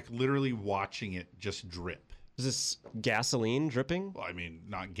 Then I'm literally watching it just drip. Is this gasoline dripping? Well, I mean,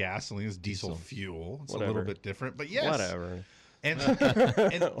 not gasoline, it's diesel fuel. It's Whatever. a little bit different, but yes. Whatever. And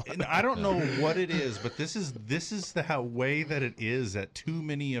I don't know what it is, but this is the way that it is at too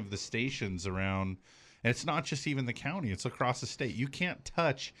many of the stations around. And it's not just even the county; it's across the state. You can't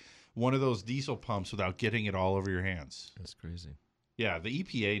touch one of those diesel pumps without getting it all over your hands. That's crazy. Yeah, the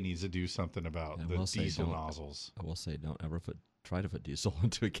EPA needs to do something about the diesel nozzles. I will say, don't ever try to put diesel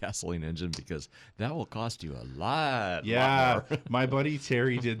into a gasoline engine because that will cost you a lot. Yeah, lot more. My buddy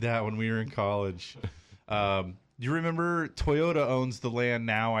Terry did that when we were in college. Do you remember Toyota owns the land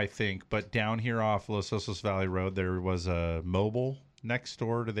now, I think, but down here off Los Osos Valley Road, there was a Mobil next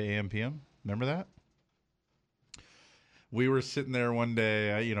door to the AMPM. Remember that? We were sitting there one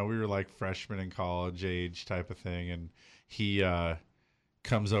day, we were freshmen in college age type of thing. And he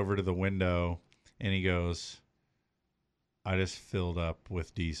comes over to the window and he goes, I just filled up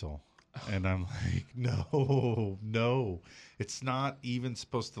with diesel. And I'm like, no, it's not even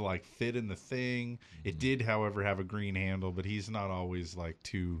supposed to fit in the thing. It did, however, have a green handle, but he's not always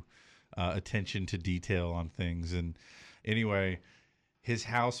too attention to detail on things. And anyway, his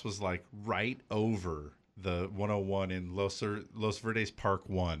house was right over the 101 in Los Verdes Park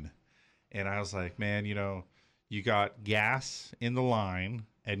 1. And I was like, man, you got gas in the line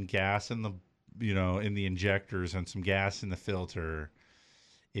and gas in the, in the injectors and some gas in the filter.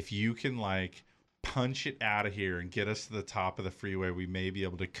 If you can punch it out of here and get us to the top of the freeway, we may be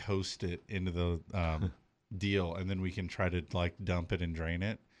able to coast it into the deal. And then we can try to dump it and drain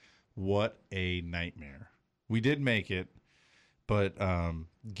it. What a nightmare. We did make it, but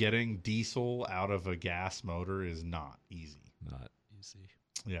getting diesel out of a gas motor is not easy. Not easy.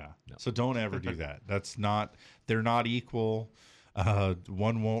 Yeah. No. So don't ever do that. They're not equal.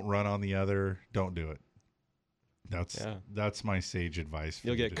 One won't run on the other. Don't do it. That's my sage advice for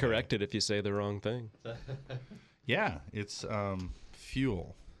You'll you get today. corrected if you say the wrong thing. Yeah, it's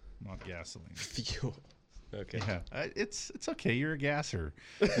fuel, not gasoline. Fuel. Okay. Yeah, it's okay. You're a gasser.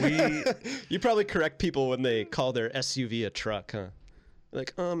 You probably correct people when they call their SUV a truck, huh?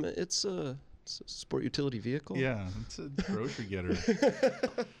 It's a sport utility vehicle. Yeah, it's a grocery getter.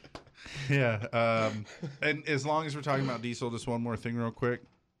 Yeah, and as long as we're talking about diesel, just one more thing real quick.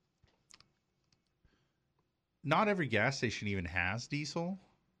 Not every gas station even has diesel.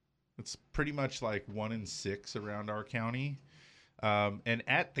 It's pretty much 1 in 6 around our county. And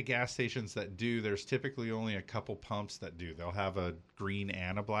at the gas stations that do, there's typically only a couple pumps that do. They'll have a green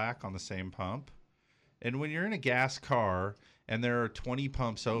and a black on the same pump. And when you're in a gas car and there are 20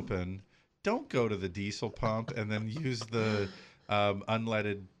 pumps open, don't go to the diesel pump and then use the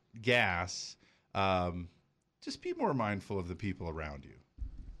unleaded gas. Just be more mindful of the people around you.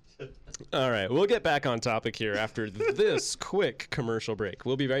 All right, we'll get back on topic here after this quick commercial break.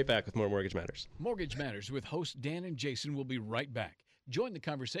 We'll be right back with more Mortgage Matters. Mortgage Matters with hosts Dan and Jason will be right back. Join the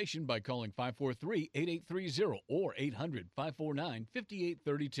conversation by calling 543-8830 or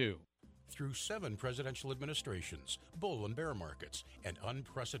 800-549-5832. Through 7 presidential administrations, bull and bear markets, and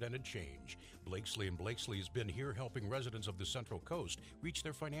unprecedented change, Blakesley & Blakesley has been here helping residents of the Central Coast reach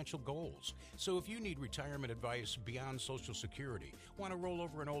their financial goals. So if you need retirement advice beyond Social Security, want to roll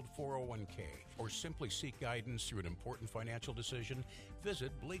over an old 401k, or simply seek guidance through an important financial decision,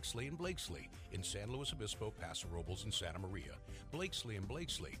 visit Blakesley & Blakesley in San Luis Obispo, Paso Robles, and Santa Maria. Blakesley &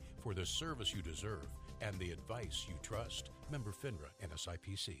 Blakesley for the service you deserve and the advice you trust. Member FINRA and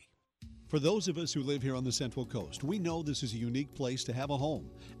SIPC. For those of us who live here on the Central Coast, we know this is a unique place to have a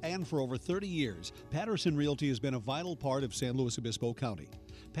home. And for over 30 years, Patterson Realty has been a vital part of San Luis Obispo County.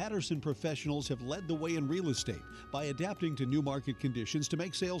 Patterson professionals have led the way in real estate by adapting to new market conditions to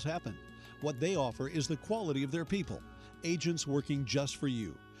make sales happen. What they offer is the quality of their people, agents working just for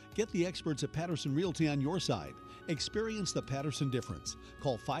you. Get the experts at Patterson Realty on your side. Experience the Patterson difference.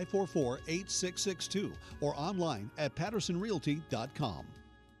 Call 544-8662 or online at pattersonrealty.com.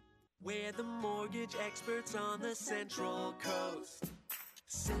 We're the mortgage experts on the Central Coast.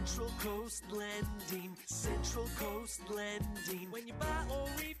 Central Coast Lending, Central Coast Lending. When you buy or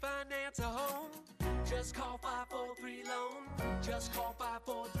refinance a home, just call 543-LOAN. Just call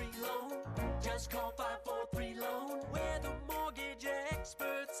 543-LOAN. Just call 543-LOAN. We're the mortgage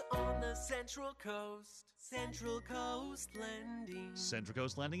experts on the Central Coast. Central Coast Lending. Central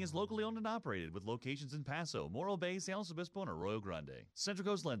Coast Lending is locally owned and operated with locations in Paso, Morro Bay, San Luis Obispo, and Arroyo Grande. Central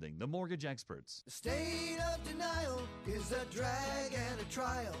Coast Lending, the mortgage experts. The state of denial is a drag and a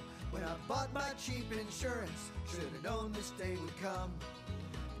trial. When I bought my cheap insurance, should have known this day would come.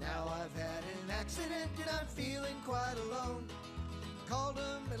 Now I've had an accident and I'm feeling quite alone. Called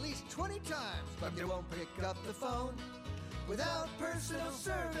them at least 20 times, but they won't pick up the phone. Without personal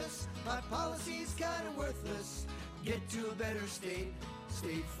service, my policy's kind of worthless. Get to a better state,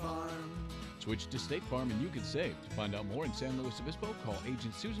 State Farm. Switch to State Farm and you can save. To find out more in San Luis Obispo, call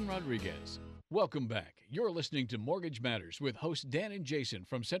Agent Susan Rodriguez. Welcome back. You're listening to Mortgage Matters with hosts Dan and Jason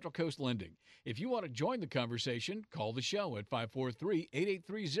from Central Coast Lending. If you want to join the conversation, call the show at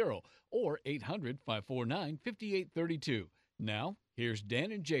 543-8830 or 800-549-5832. Now, here's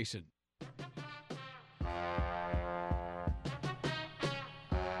Dan and Jason.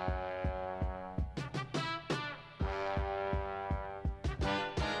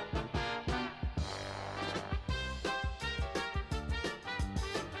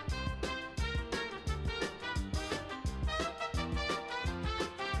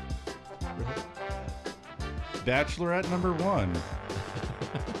 Bachelorette number 1.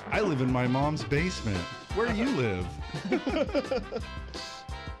 I live in my mom's basement. Where do you live?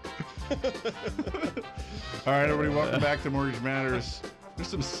 All right, everybody, welcome back to Mortgage Matters. There's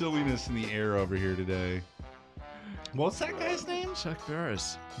some silliness in the air over here today. What's that guy's name? Chuck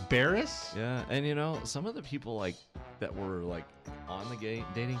Barris. Barris? Yeah, and you know, some of the people like that were like on the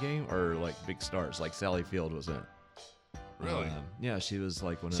dating game are like big stars. Like Sally Field was in it. Really? Yeah, she was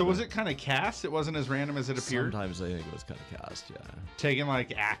like one of So was it kind of cast? It wasn't as random as it appeared? Sometimes I think it was kind of cast, yeah. Taking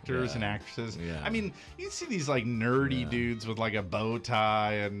like actors and actresses. Yeah. I mean, you see these like nerdy dudes with like a bow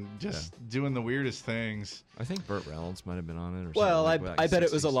tie and just doing the weirdest things. I think Burt Reynolds might have been on it or well, something. I bet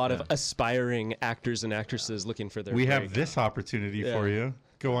it was a lot of aspiring actors and actresses looking for their We break. have this opportunity for you.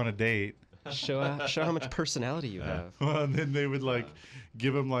 Go on a date. Show how much personality you have. Well, and then they would like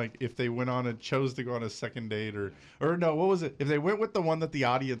give them like if they went on chose to go on a second date or no, what was it? If they went with the one that the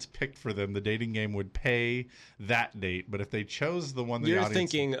audience picked for them, the dating game would pay that date. But if they chose the one the You're audience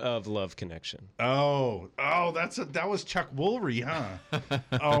thinking of Love Connection. Oh, that was Chuck Woolery, huh?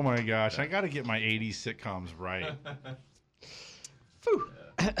 Oh my gosh, I got to get my 80s sitcoms right.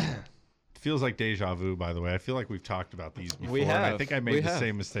 Feels like deja vu, by the way. I feel like we've talked about these before. We have. And I think I made the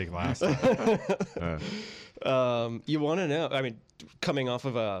same mistake last time. You want to know? I mean, coming off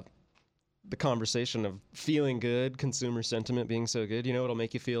of the conversation of feeling good, consumer sentiment being so good, you know what'll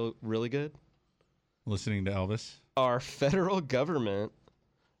make you feel really good? Listening to Elvis. Our federal government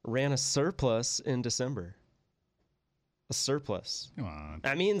ran a surplus in December. A surplus. Come on.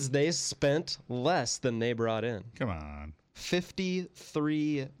 That means they spent less than they brought in. Come on.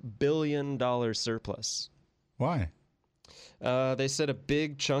 $53 billion surplus. Why? They said a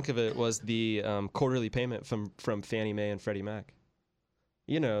big chunk of it was the quarterly payment from Fannie Mae and Freddie Mac.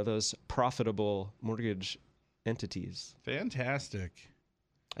 You know, those profitable mortgage entities. Fantastic.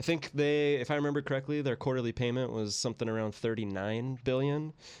 I think if I remember correctly, their quarterly payment was something around $39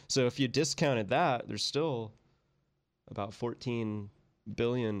 billion. So if you discounted that, there's still about $14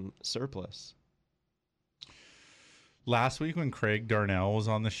 billion surplus. Last week when Craig Darnell was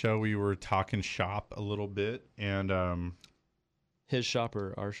on the show, we were talking shop a little bit, and his shop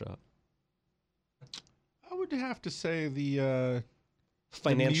or our shop? I would have to say the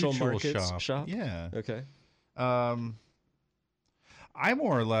Financial mutual markets shop? Yeah. Okay. I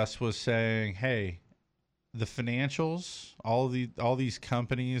more or less was saying, hey, the financials, all these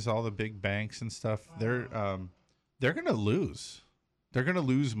companies, all the big banks and stuff, they're going to lose. They're going to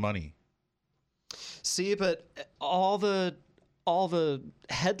lose money. See, but all the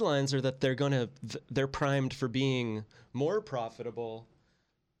headlines are that they're primed for being more profitable.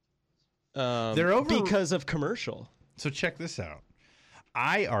 Because of commercial. So check this out.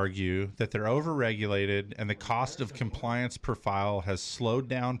 I argue that they're overregulated and the cost of compliance per file has slowed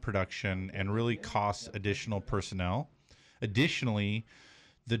down production and really costs additional personnel. Additionally,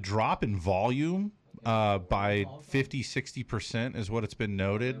 the drop in volume by 50-60% is what it's been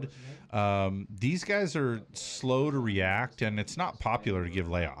noted. These guys are slow to react, and it's not popular to give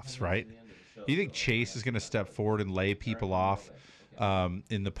layoffs, right? You think Chase is going to step forward and lay people off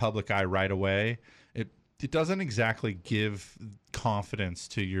in the public eye right away? It doesn't exactly give confidence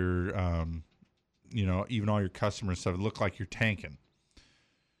to your, even all your customers stuff. It look like you're tanking.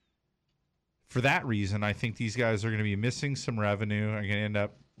 For that reason, I think these guys are going to be missing some revenue. Are going to end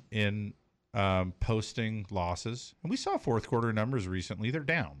up in posting losses. And we saw fourth quarter numbers recently. They're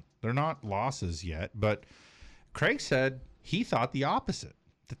down. They're not losses yet. But Craig said he thought the opposite,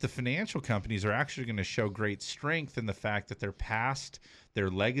 that the financial companies are actually going to show great strength in the fact that they're past their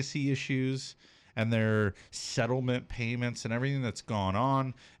legacy issues and their settlement payments and everything that's gone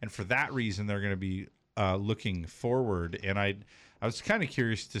on. And for that reason, they're going to be looking forward. And I was kind of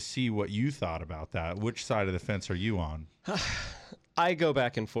curious to see what you thought about that. Which side of the fence are you on? I go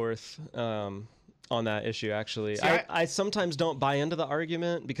back and forth on that issue, actually. See, I sometimes don't buy into the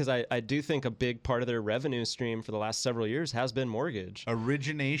argument because I do think a big part of their revenue stream for the last several years has been mortgage.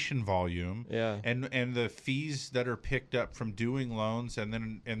 Origination volume. Yeah. And the fees that are picked up from doing loans and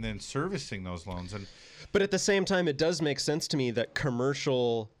then servicing those loans. But at the same time, it does make sense to me that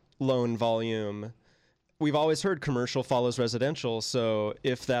commercial loan volume, we've always heard commercial follows residential. So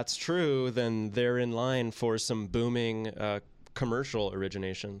if that's true, then they're in line for some booming commercial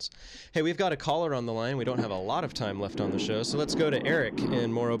originations. Hey, we've got a caller on the line. We don't have a lot of time left on the show, so let's go to Eric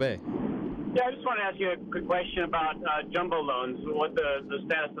in Morro Bay. Yeah, I just want to ask you a quick question about jumbo loans, what the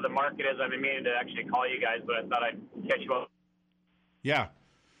status of the market is. I've been meaning to actually call you guys, but I thought I'd catch you up. Yeah.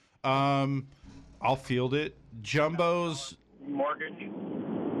 I'll field it. Jumbos. Mortgage.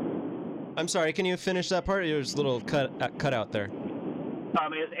 I'm sorry, can you finish that part? There's a little cut out there.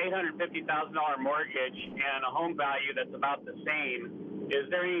 It's $850,000 mortgage and a home value that's about the same. Is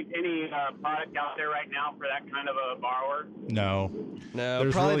there any product out there right now for that kind of a borrower? No.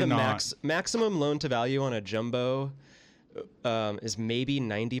 There's probably really the maximum loan to value on a jumbo is maybe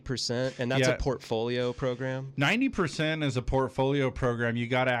 90%, and that's a portfolio program. 90% is a portfolio program. You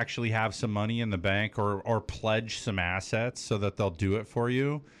got to actually have some money in the bank or pledge some assets so that they'll do it for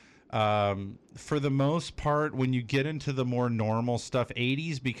you. For the most part, when you get into the more normal stuff,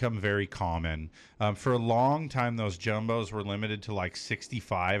 80s become very common. For a long time, those jumbos were limited to like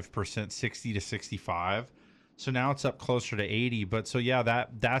 65%, 60 to 65. So now it's up closer to 80. But so yeah,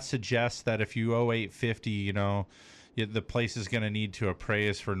 that suggests that if you owe 850, the place is going to need to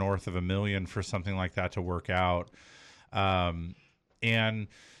appraise for north of $1 million for something like that to work out. And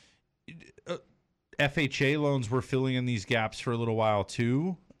FHA loans were filling in these gaps for a little while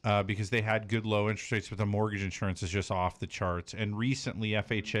too. Because they had good low interest rates, but the mortgage insurance is just off the charts. And recently,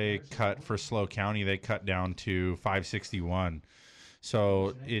 FHA cut for SLO County, they cut down to 561.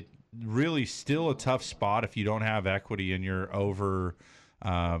 So it really still a tough spot if you don't have equity and you're over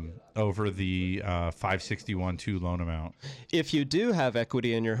the 561.2 loan amount. If you do have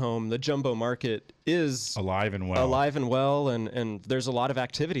equity in your home, the jumbo market is alive and well, and there's a lot of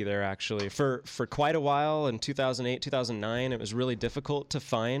activity there actually. For quite a while in 2008, 2009, it was really difficult to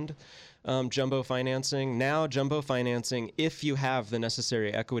find jumbo financing. Now jumbo financing, if you have the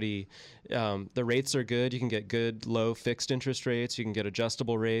necessary equity, the rates are good. You can get good low fixed interest rates. You can get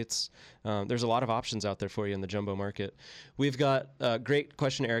adjustable rates. There's a lot of options out there for you in the jumbo market. We've got a great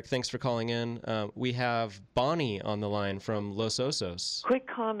question, Eric. Thanks for calling in. We have Bonnie on the line from Los Osos. Quick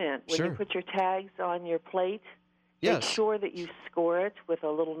comment. When you put your tags on your plate, make sure that you score it with a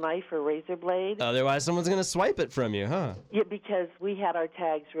little knife or razor blade. Otherwise, someone's going to swipe it from you, huh? Yeah, because we had our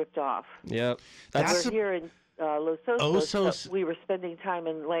tags ripped off. Yep. We're here in Los Osos. We were spending time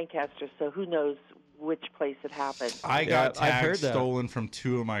in Lancaster, so who knows which place it happened. I got tags stolen from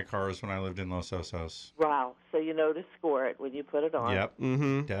 2 of my cars when I lived in Los Osos. Wow. So you know to score it when you put it on. Yep.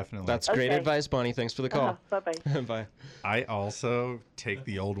 Mm-hmm. Definitely. That's great advice, Bonnie. Thanks for the call. Bye-bye. Bye. I also take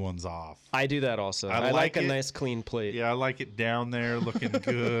the old ones off. I do that also. I like a nice clean plate. Yeah, I like it down there looking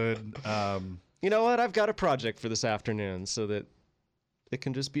good. You know what? I've got a project for this afternoon so that It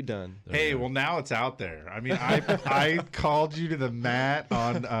can just be done. Hey, well, now it's out there. I mean, I called you to the mat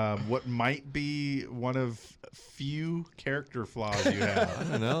on what might be one of few character flaws you have. I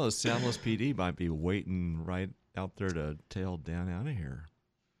don't know. The San Luis PD might be waiting right out there to tail Dan out of here.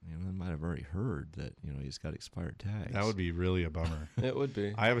 You know, they might have already heard that, you know, he's got expired tags. That would be really a bummer. It would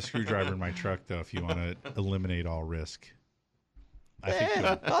be. I have a screwdriver in my truck, though, if you want to eliminate all risk. I think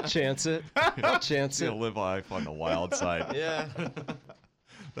I'll chance it. I'll chance it. He'll live life on the wild side. Yeah.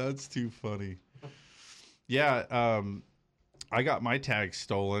 That's too funny. Yeah, I got my tag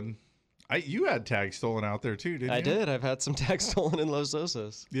stolen. You had tags stolen out there too, didn't you? I did. I've had some tags stolen in Los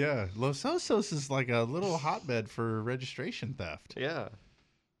Osos. Yeah, Los Osos is like a little hotbed for registration theft. Yeah.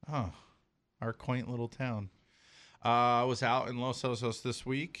 Oh, our quaint little town. I was out in Los Osos this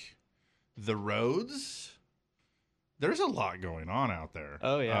week. The roads, there's a lot going on out there.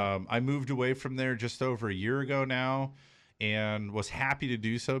 Oh, yeah. I moved away from there just over a year ago now and was happy to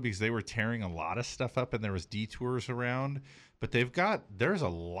do so because they were tearing a lot of stuff up and there was detours around. But there's a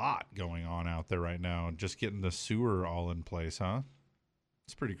lot going on out there right now, just getting the sewer all in place, huh?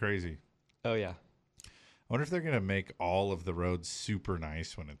 It's pretty crazy. Oh, yeah. I wonder if they're going to make all of the roads super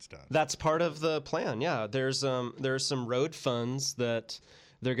nice when it's done. That's part of the plan. Yeah, there's some road funds that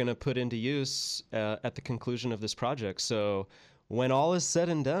they're going to put into use at the conclusion of this project. So when all is said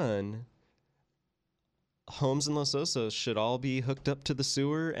and done, homes in Los Osos should all be hooked up to the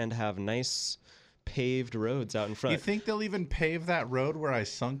sewer and have nice paved roads out in front. You think they'll even pave that road where I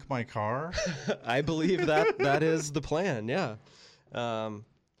sunk my car? I believe that is the plan. Yeah.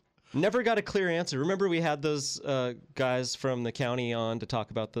 Never got a clear answer. Remember we had those guys from the county on to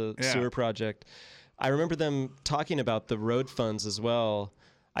talk about the sewer project. I remember them talking about the road funds as well.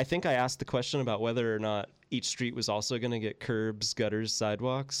 I think I asked the question about whether or not each street was also going to get curbs, gutters,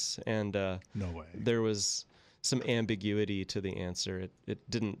 sidewalks, and no way. There was some ambiguity to the answer. It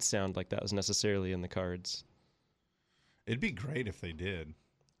didn't sound like that was necessarily in the cards. It'd be great if they did.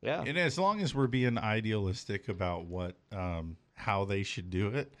 Yeah. And as long as we're being idealistic about what how they should do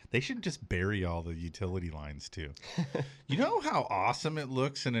it, they should just bury all the utility lines too. You know how awesome it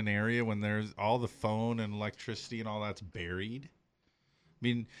looks in an area when there's all the phone and electricity and all that's buried? I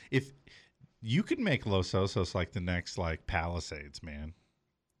mean, if you could make Los Osos like the next like Palisades, man.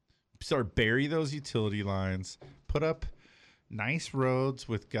 Start bury those utility lines, put up nice roads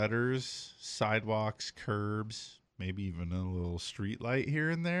with gutters, sidewalks, curbs, maybe even a little street light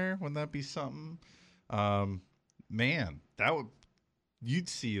here and there. Wouldn't that be something? Man, you'd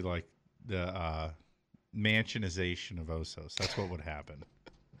see like the mansionization of Osos. That's what would happen.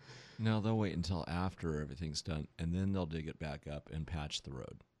 No, they'll wait until after everything's done, and then they'll dig it back up and patch the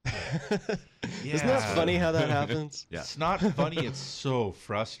road. Isn't that funny how that happens? Yeah. It's not funny. It's so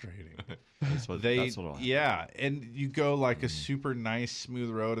frustrating. That's what will happen. Yeah, and you go like a super nice smooth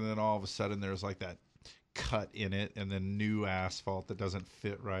road, and then all of a sudden there's like that cut in it, and then new asphalt that doesn't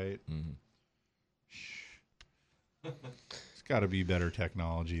fit right. Mm-hmm. It's got to be better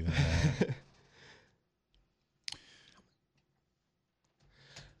technology than that.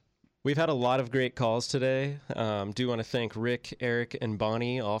 We've had a lot of great calls today. Do want to thank Rick, Eric, and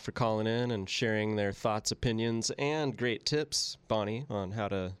Bonnie all for calling in and sharing their thoughts, opinions, and great tips, Bonnie, on how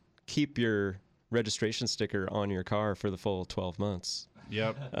to keep your registration sticker on your car for the full 12 months.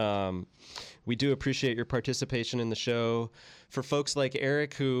 Yep. We do appreciate your participation in the show. For folks like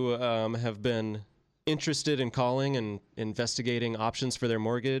Eric who have been interested in calling and investigating options for their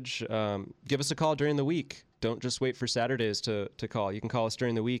mortgage, give us a call during the week. Don't just wait for Saturdays to call. You can call us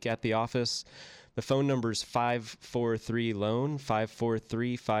during the week at the office. The phone number is 543-LOAN,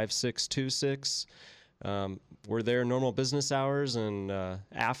 543-5626. We're there normal business hours and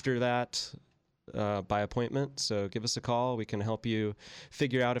after that by appointment. So give us a call. We can help you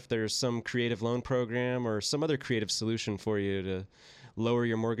figure out if there's some creative loan program or some other creative solution for you to lower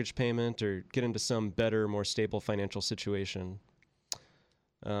your mortgage payment or get into some better, more stable financial situation.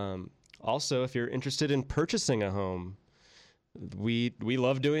 Also, if you're interested in purchasing a home, we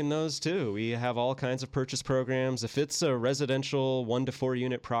love doing those too. We have all kinds of purchase programs. If it's a residential 1 to 4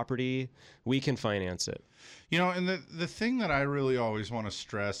 unit property, we can finance it. You know, and the thing that I really always want to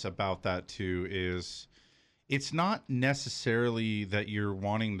stress about that too is it's not necessarily that you're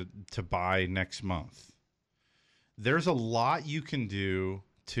wanting to buy next month. There's a lot you can do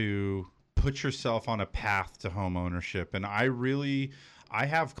to put yourself on a path to home ownership. And I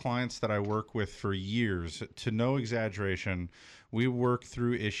have clients that I work with for years, to no exaggeration. We work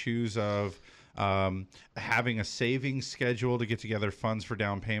through issues of having a savings schedule to get together funds for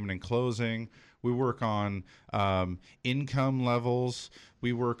down payment and closing. We work on income levels.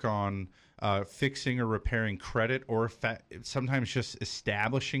 We work on fixing or repairing credit, or sometimes just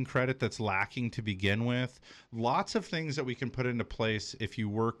establishing credit that's lacking to begin with. Lots of things that we can put into place if you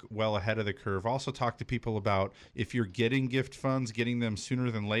work well ahead of the curve. Also talk to people about if you're getting gift funds, getting them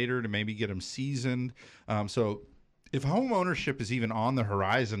sooner than later to maybe get them seasoned. So if home ownership is even on the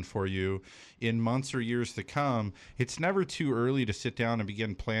horizon for you in months or years to come, it's never too early to sit down and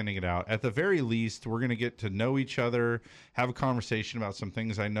begin planning it out. At the very least, we're going to get to know each other, have a conversation about some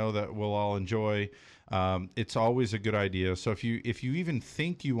things I know that we'll all enjoy. It's always a good idea. So if you even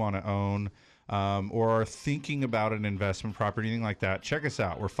think you want to own or are thinking about an investment property, anything like that, check us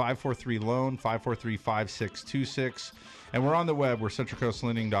out. We're 543-LOAN, 543-5626, and we're on the web. We're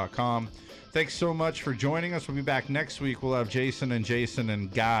centralcoastlending.com. Thanks so much for joining us. We'll be back next week. We'll have Jason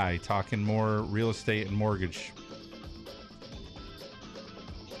and Guy talking more real estate and mortgage.